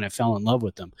Van Halen, I fell in love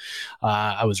with them.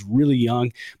 I was really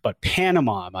young, but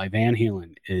Panama by Van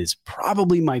Halen is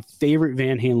probably my favorite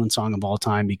Van Halen song of all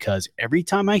time because every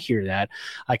time I hear that,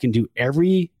 I can do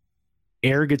every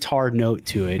air guitar note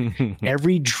to it,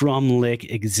 every drum lick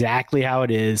exactly how it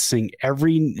is, sing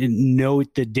every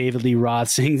note that David Lee Roth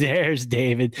sings. There's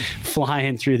David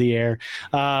flying through the air.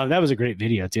 That was a great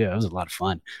video too. That was a lot of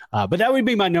fun. But that would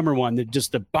be my number one,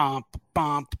 just the bump,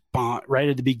 bump, bump right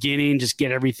at the beginning, just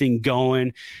get everything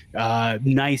going.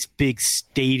 Nice big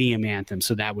stadium anthem.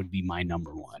 So that would be my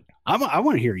number one. I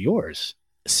want to hear yours.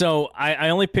 So I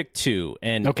only picked two,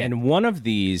 and one of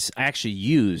these I actually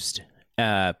used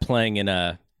playing in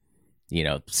a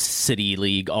city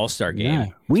league all-star game. Yeah.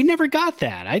 We never got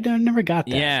that. I never got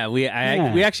that. Yeah, we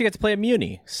actually got to play at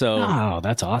Muni. So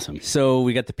that's awesome. So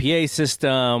we got the PA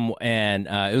system, and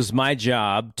it was my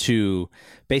job to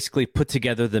basically put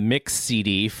together the mix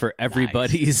CD for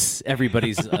everybody's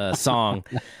song.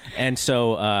 And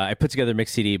so I put together a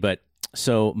mix CD, but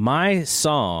so my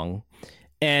song.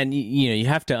 And, you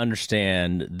have to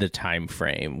understand the time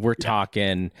frame. We're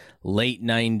talking late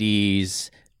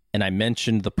 90s, and I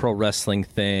mentioned the pro wrestling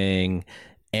thing,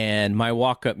 and my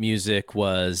walk-up music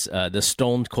was the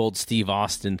Stone Cold Steve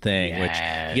Austin thing, which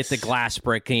you get the glass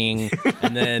breaking,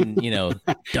 and then,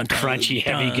 crunchy,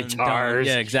 heavy guitars.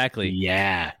 Yeah, exactly.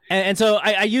 Yeah. And so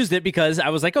I used it because I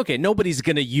was like, okay, nobody's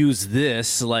going to use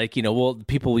this. Like,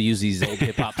 people will use these old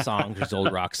hip hop songs, these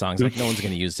old rock songs. Like, no one's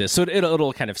going to use this. So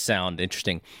it'll kind of sound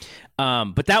interesting.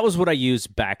 But that was what I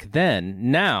used back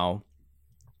then. Now,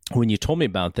 when you told me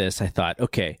about this, I thought,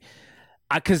 okay,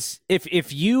 because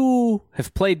if you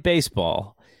have played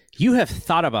baseball, you have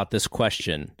thought about this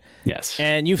question. Yes.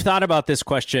 And you've thought about this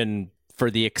question for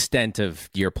the extent of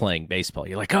you're playing baseball.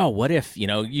 You're like, oh, what if,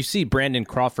 you see Brandon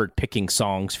Crawford picking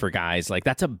songs for guys. Like,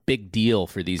 that's a big deal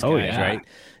for these guys, right?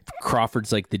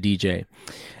 Crawford's like the DJ.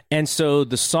 And so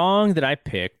the song that I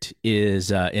picked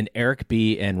is an Eric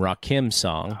B. and Rakim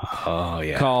song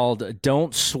called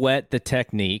Don't Sweat the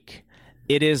Technique.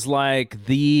 It is like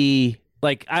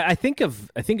I think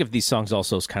of these songs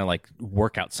also as kind of like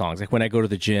workout songs. Like when I go to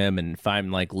the gym and if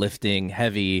I'm like lifting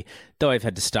heavy, though I've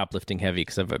had to stop lifting heavy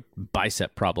because I have a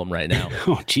bicep problem right now.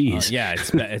 Oh, geez. Yeah,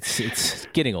 it's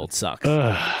getting old sucks.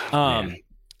 And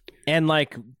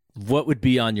like, what would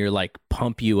be on your like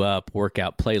pump you up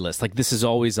workout playlist? Like this is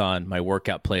always on my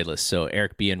workout playlist. So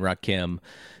Eric B. and Rakim,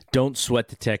 Don't Sweat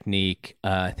the Technique.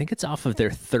 I think it's off of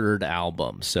their third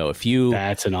album. So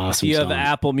that's an awesome if you song. have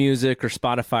Apple Music or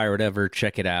Spotify or whatever,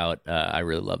 check it out. I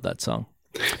really love that song.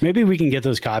 Maybe we can get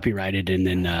those copyrighted and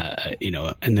then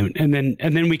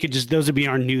and then we could just, those would be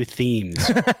our new themes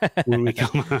when we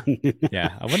come on.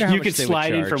 Yeah. I wonder how you much could they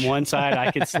slide would in from one side. I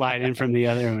could slide in from the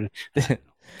other one.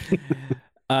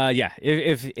 Yeah.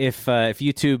 If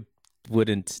YouTube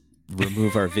wouldn't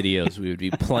remove our videos, we would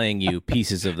be playing you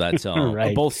pieces of that song,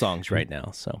 right. both songs right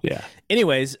now. So yeah.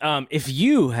 Anyways, if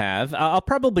you have, I'll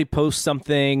probably post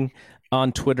something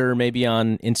on Twitter, maybe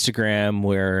on Instagram,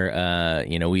 where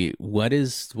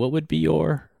what would be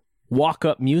your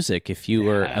walk-up music if you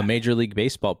were a Major League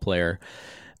Baseball player?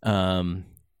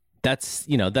 That's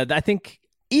that I think.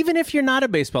 Even if you're not a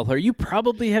baseball player, you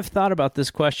probably have thought about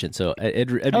this question. So I'd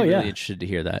be really interested to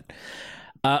hear that.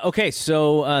 Okay,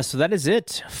 so that is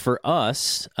it for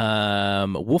us.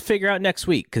 We'll figure out next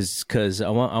week because I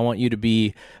want you to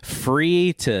be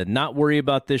free to not worry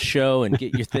about this show and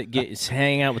get your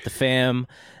hang out with the fam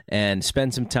and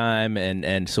spend some time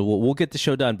and so we'll get the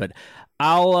show done. But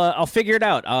I'll figure it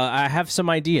out. I have some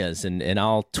ideas and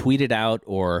I'll tweet it out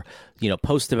or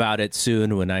post about it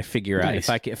soon when I figure out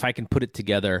if I can put it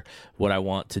together what I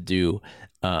want to do.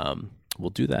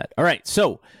 We'll do that. All right.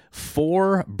 So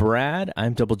for Brad,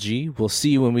 I'm Double G. We'll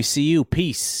see you when we see you.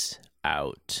 Peace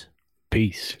out.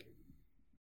 Peace.